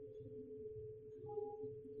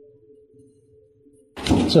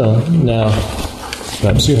 So now,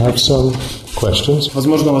 perhaps you have some questions.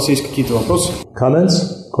 Возможно, у вас есть какие-то вопросы? Comments?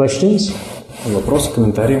 Questions? Вопросы,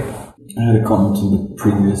 комментарии? I had a comment on the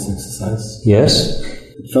previous exercise. Yes?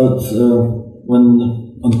 It felt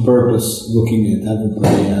when on purpose looking at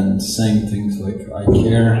everybody and saying things like I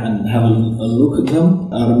care and have a look at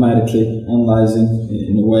them, automatically analyzing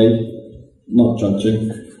in a way, not judging.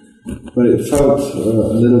 But it felt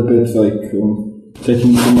a little bit like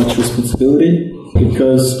taking too much responsibility,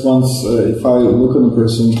 because once if I look at a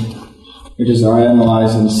person, because I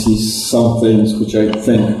analyze and see some things which I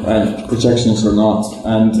think projections or not,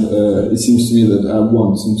 and it seems to me that I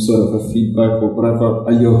want some sort of a feedback or whatever.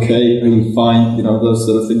 Are you okay? Are you fine? You know, those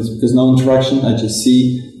sort of things. Because no interaction, I just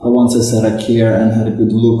see. Once I said I care and had a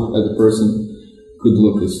good look at the person, good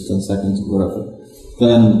look is 10 seconds or whatever,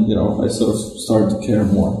 then, you know, I sort of started to care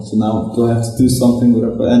more. So now, do I have to do something,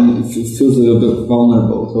 whatever? And it feels a little bit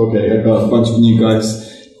vulnerable. So, okay, I got a bunch of new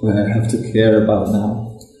guys who I have to care about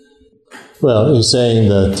now. Well, he's saying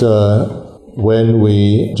that when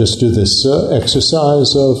we just do this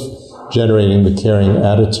exercise of generating the caring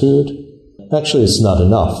attitude, actually it's not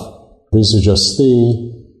enough. These are just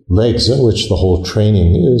the legs on which the whole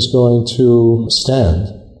training is going to stand.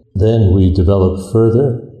 Then we develop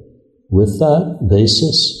further with that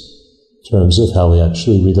basis in terms of how we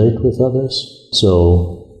actually relate with others.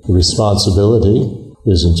 So the responsibility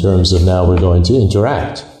is in terms of now we're going to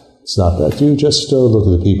interact. It's not that you just look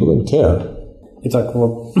at the people and care. Итак,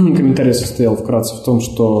 вот, комментарий состоял вкратце в том,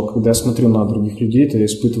 что когда я смотрю на других людей, то я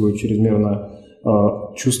испытываю чрезмерное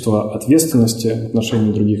чувство ответственности в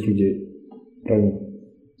отношении других людей. Правильно?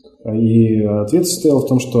 И ответ состоял в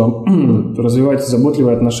том, что развивать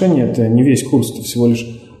заботливые отношения – это не весь курс, это всего лишь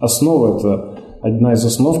основа, это одна из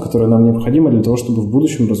основ, которая нам необходима для того, чтобы в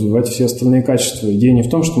будущем развивать все остальные качества. Идея не в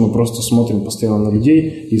том, что мы просто смотрим постоянно на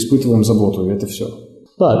людей и испытываем заботу, и это все.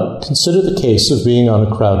 But consider the case of being on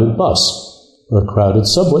a crowded bus or a crowded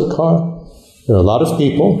subway car. There are a lot of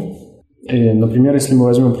people. И, например, если мы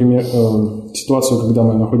возьмем ситуацию, когда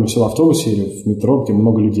мы находимся в автобусе или в метро, где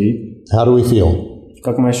много людей. How do we feel?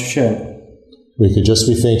 Как мы ощущаем? We could just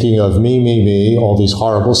be thinking of me, all these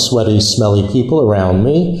horrible, sweaty, smelly people around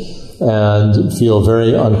me, and feel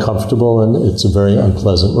very uncomfortable, and it's a very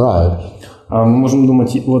unpleasant ride. Мы можем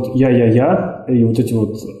думать, вот я, и вот эти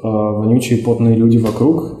вот вонючие, потные люди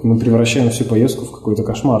вокруг, и мы превращаем всю поездку в какой-то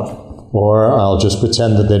кошмар. Or I'll just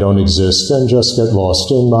pretend that they don't exist and just get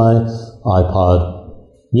lost in my iPod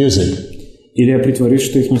music. Или я притворюсь,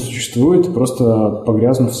 что их не существует, просто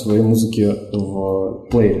погрязну в своей музыке в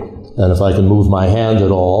плеере. And if I can move my hand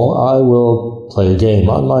at all, I will play a game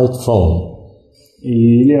on my phone.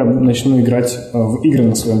 Или я начну играть в игры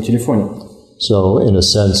на своем телефоне. So, in a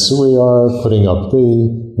sense, we are putting up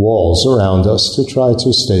the walls around us to try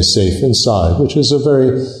to stay safe inside, which is a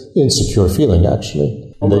very insecure feeling,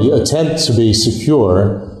 actually. And the attempt to be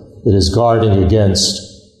secure, it is guarding against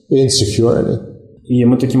insecurity. И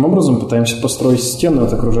мы таким образом пытаемся построить стену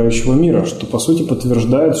от окружающего мира, что, по сути,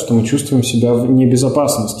 подтверждает, что мы чувствуем себя в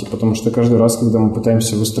небезопасности, потому что каждый раз, когда мы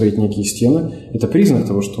пытаемся выстроить некие стены, это признак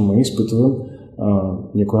того, что мы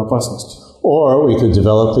испытываем некую опасность. Or we could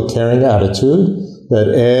develop the caring attitude that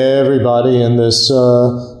everybody in this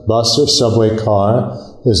bus or subway car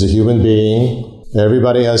is a human being,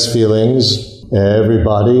 everybody has feelings,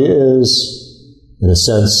 everybody is, in a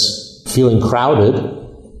sense, feeling crowded.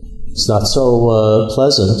 It's not so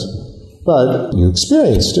pleasant, but you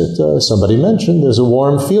experienced it. Somebody mentioned there's a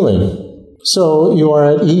warm feeling. So you are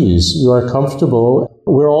at ease, you are comfortable.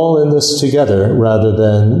 We're all in this together rather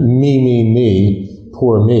than me,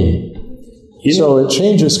 poor me. So it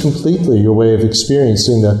changes completely your way of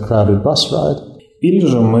experiencing that crowded bus ride. Или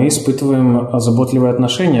же мы испытываем заботливые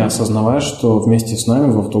отношения, осознавая, что вместе с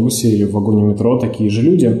нами в автобусе или в вагоне метро такие же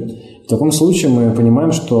люди. В таком случае мы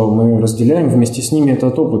понимаем, что мы разделяем вместе с ними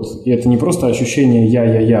этот опыт. И это не просто ощущение «я»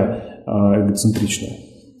 эгоцентричное.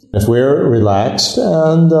 If we're relaxed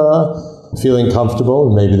and feeling comfortable,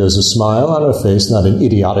 and maybe there's a smile on our face, not an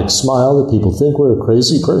idiotic smile that people think we're a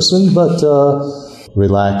crazy person, but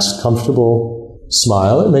relaxed, comfortable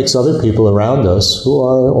smile. It makes other people around us who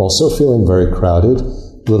are also feeling very crowded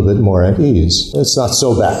a little bit more at ease. It's not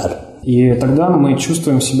so bad. И тогда мы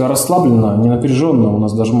чувствуем себя расслабленно, не напряженно. У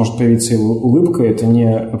нас даже может появиться улыбка. Это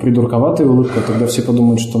не придурковатая улыбка, тогда все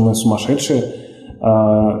подумают, что мы сумасшедшие.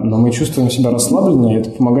 Но мы чувствуем себя расслабленно, и это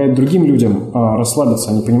помогает другим людям расслабиться.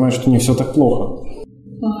 Они понимают, что не все так плохо.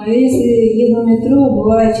 Если еду в метро,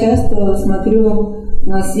 бывает часто смотрю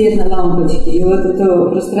на свет на лампочке, и вот это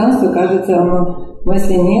пространство кажется,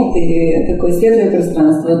 мысли нет, и такое светлое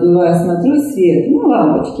пространство. Бывает, смотрю свет,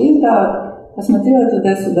 лампочки, и так. посмотрела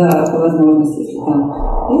туда-сюда по возможности, если там.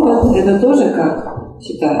 И вот это тоже как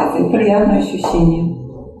считается, приятное ощущение.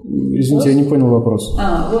 Извините, я не понял вопрос.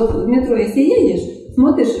 Вот в метро, если едешь,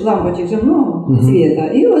 смотришь, лампочек же много света,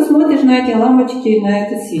 и вот смотришь на эти лампочки, на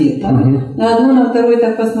этот свет. Да? На одну, на вторую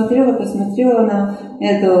так посмотрела на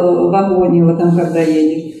это в вагоне, вот там, когда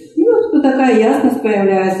едешь. И вот такая ясность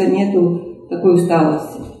появляется, нету такой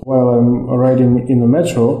усталости. While I'm riding in the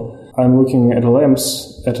metro, I'm looking at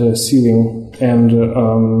lamps at a ceiling, and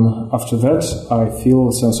after that, I feel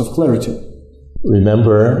a sense of clarity.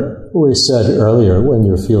 Remember, we said earlier, when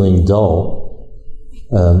you're feeling dull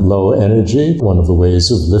and low energy, one of the ways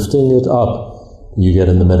of lifting it up you get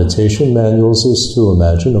in the meditation manuals is to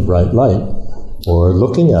imagine a bright light or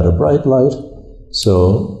looking at a bright light.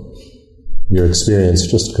 So your experience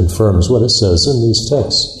just confirms what it says in these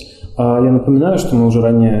texts. Я напоминаю, что мы уже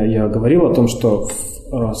ранее я говорил о том, что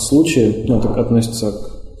в случае, это относится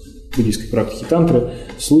к буддийской практике тантры,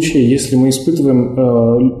 в случае, если мы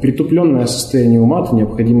испытываем притупленное состояние ума, то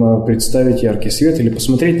необходимо представить яркий свет или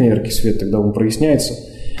посмотреть на яркий свет, тогда он проясняется,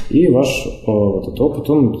 и ваш этот опыт,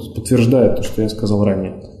 он подтверждает то, что я сказал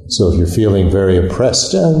ранее. So if you're feeling very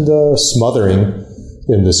oppressed and smothering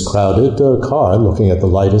in this crowded car, looking at the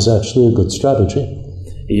light is actually a good strategy.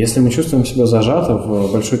 И если мы чувствуем себя зажато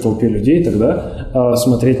в большой толпе людей, тогда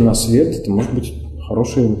смотреть на свет – это может быть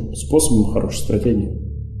хорошим способом, хорошей стратегией.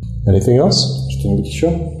 Anything else? Что-нибудь еще?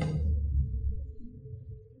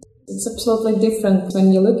 It's absolutely different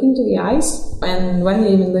when you look into the eyes and when you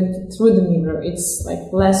even look through the mirror. It's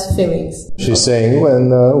like less feelings. She's saying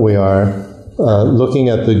when we are looking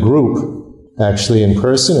at the group actually in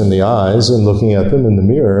person in the eyes and looking at them in the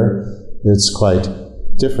mirror, it's quite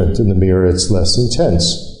different. In the mirror, it's less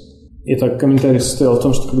intense. Итак, комментарий состоял в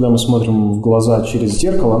том, что когда мы смотрим в глаза через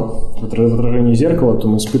зеркало, в отражении зеркала, то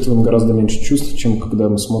мы испытываем гораздо меньше чувств, чем когда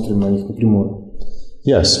мы смотрим на них напрямую.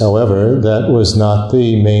 Yes, however, that was not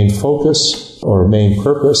the main focus or main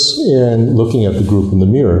purpose in looking at the group in the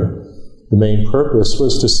mirror. The main purpose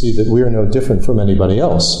was to see that we are no different from anybody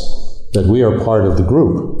else, that we are part of the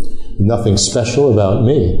group. Nothing special about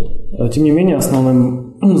me. Тем не менее, основным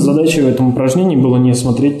задачей в этом упражнении было не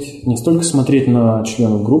столько смотреть на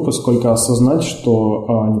членов группы, сколько осознать, что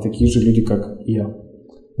они такие же люди, как и я.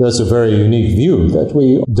 That's a very unique view that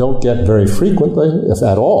we don't get very frequently, if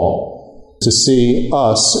at all, to see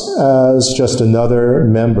us as just another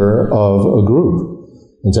member of a group,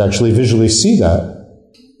 and to actually visually see that.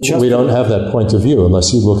 We don't have that point of view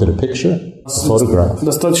unless you look at a picture, a photograph.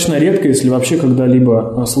 Достаточно редко, если вообще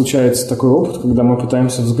когда-либо случается такой опыт, когда мы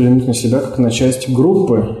пытаемся взглянуть на себя как на часть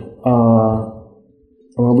группы,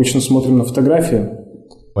 мы обычно смотрим на фотографии.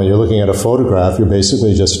 When you're looking at a photograph, you're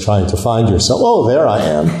basically just trying to find yourself. Oh, there I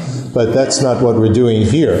am. But that's not what we're doing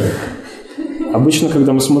here. Обычно,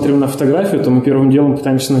 когда мы смотрим на фотографию, то мы первым делом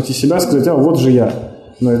пытаемся найти себя, сказать, вот же я.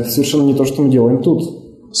 Но это совершенно не то, что мы делаем тут.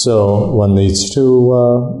 So one needs to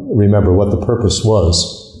remember what the purpose was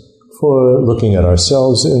for looking at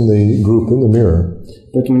ourselves in the group in the mirror.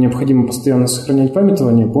 Поэтому необходимо постоянно сохранять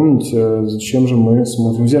памятование, помнить, зачем же мы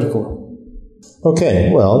смотрим в зеркало.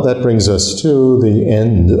 Okay, well, that brings us to the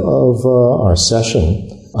end of our session.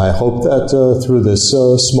 I hope that through this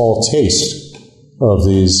small taste of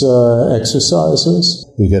these exercises,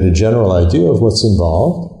 you get a general idea of what's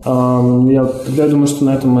involved. Я думаю, что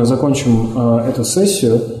на этом мы закончим эту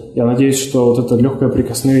сессию. Я надеюсь, что вот это легкое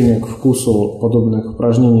прикосновение к вкусу подобных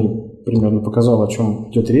упражнений примерно показало, о чем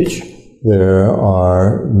идет речь. There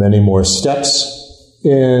are many more steps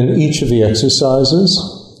in each of the exercises,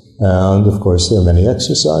 and of course there are many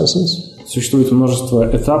exercises. Существует множество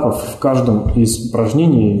этапов в каждом из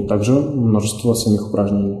упражнений, и также множество самих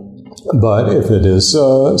упражнений. But if it is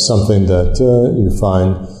something that you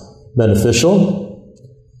find beneficial,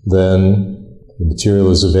 then the material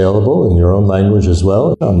is available in your own language as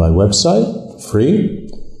well on my website, free.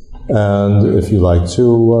 And if you like to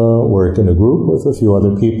work in a group with a few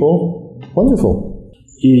other people, wonderful.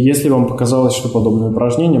 И если вам показалось, что подобные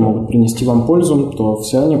упражнения могут принести вам пользу, то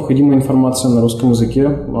вся необходимая информация на русском языке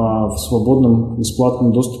в свободном,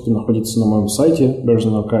 бесплатном доступе находится на моем сайте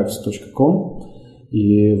bersonarchives.com,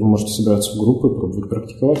 и вы можете собираться в группы и пробовать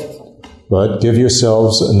практиковать это. But give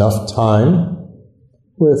yourselves enough time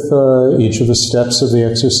with each of the steps of the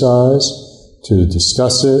exercise to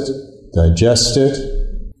discuss it, digest it,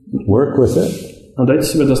 work with it. Но дайте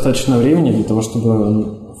себе достаточно времени для того,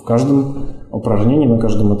 чтобы в каждом упражнении, на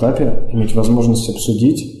каждом этапе иметь возможность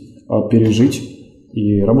обсудить, пережить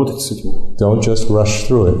и работать с этим. Don't just rush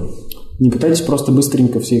through it. Не пытайтесь просто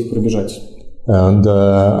быстренько все их пробежать. And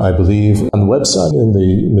I believe on the website in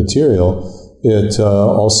the material it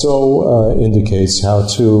also indicates how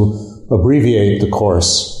to abbreviate the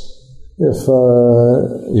course. If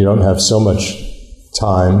you don't have so much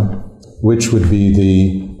time, which would be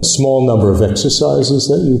the small number of exercises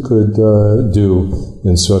that you could do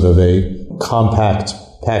in sort of a compact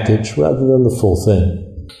package rather than the full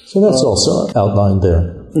thing. So that's also outlined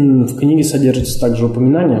there. В книге содержится также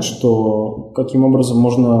упоминание, что каким образом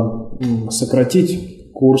можно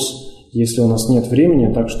сократить курс, если у нас нет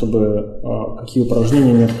времени, так чтобы какие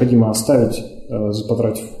упражнения необходимо оставить,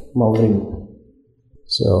 потратив мало времени.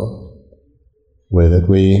 So, way that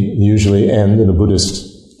we usually end in a Buddhist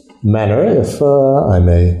manner, if I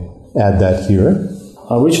may add that here.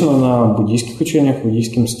 Обычно на буддийских учениях, в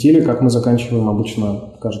буддийском стиле, как мы заканчиваем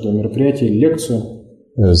обычно каждое мероприятие или лекцию,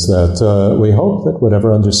 is that we hope that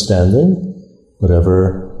whatever understanding,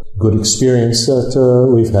 whatever good experience that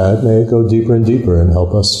we've had may go deeper and deeper and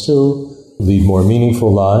help us to lead more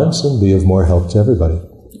meaningful lives and be of more help to everybody.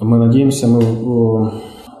 Мы надеемся,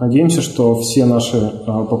 что все наши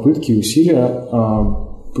попытки и усилия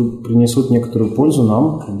принесут некоторую пользу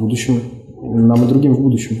нам в будущем, нам и другим в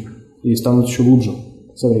будущем, и станут еще глубже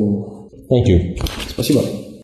со временем. Thank you. Спасибо.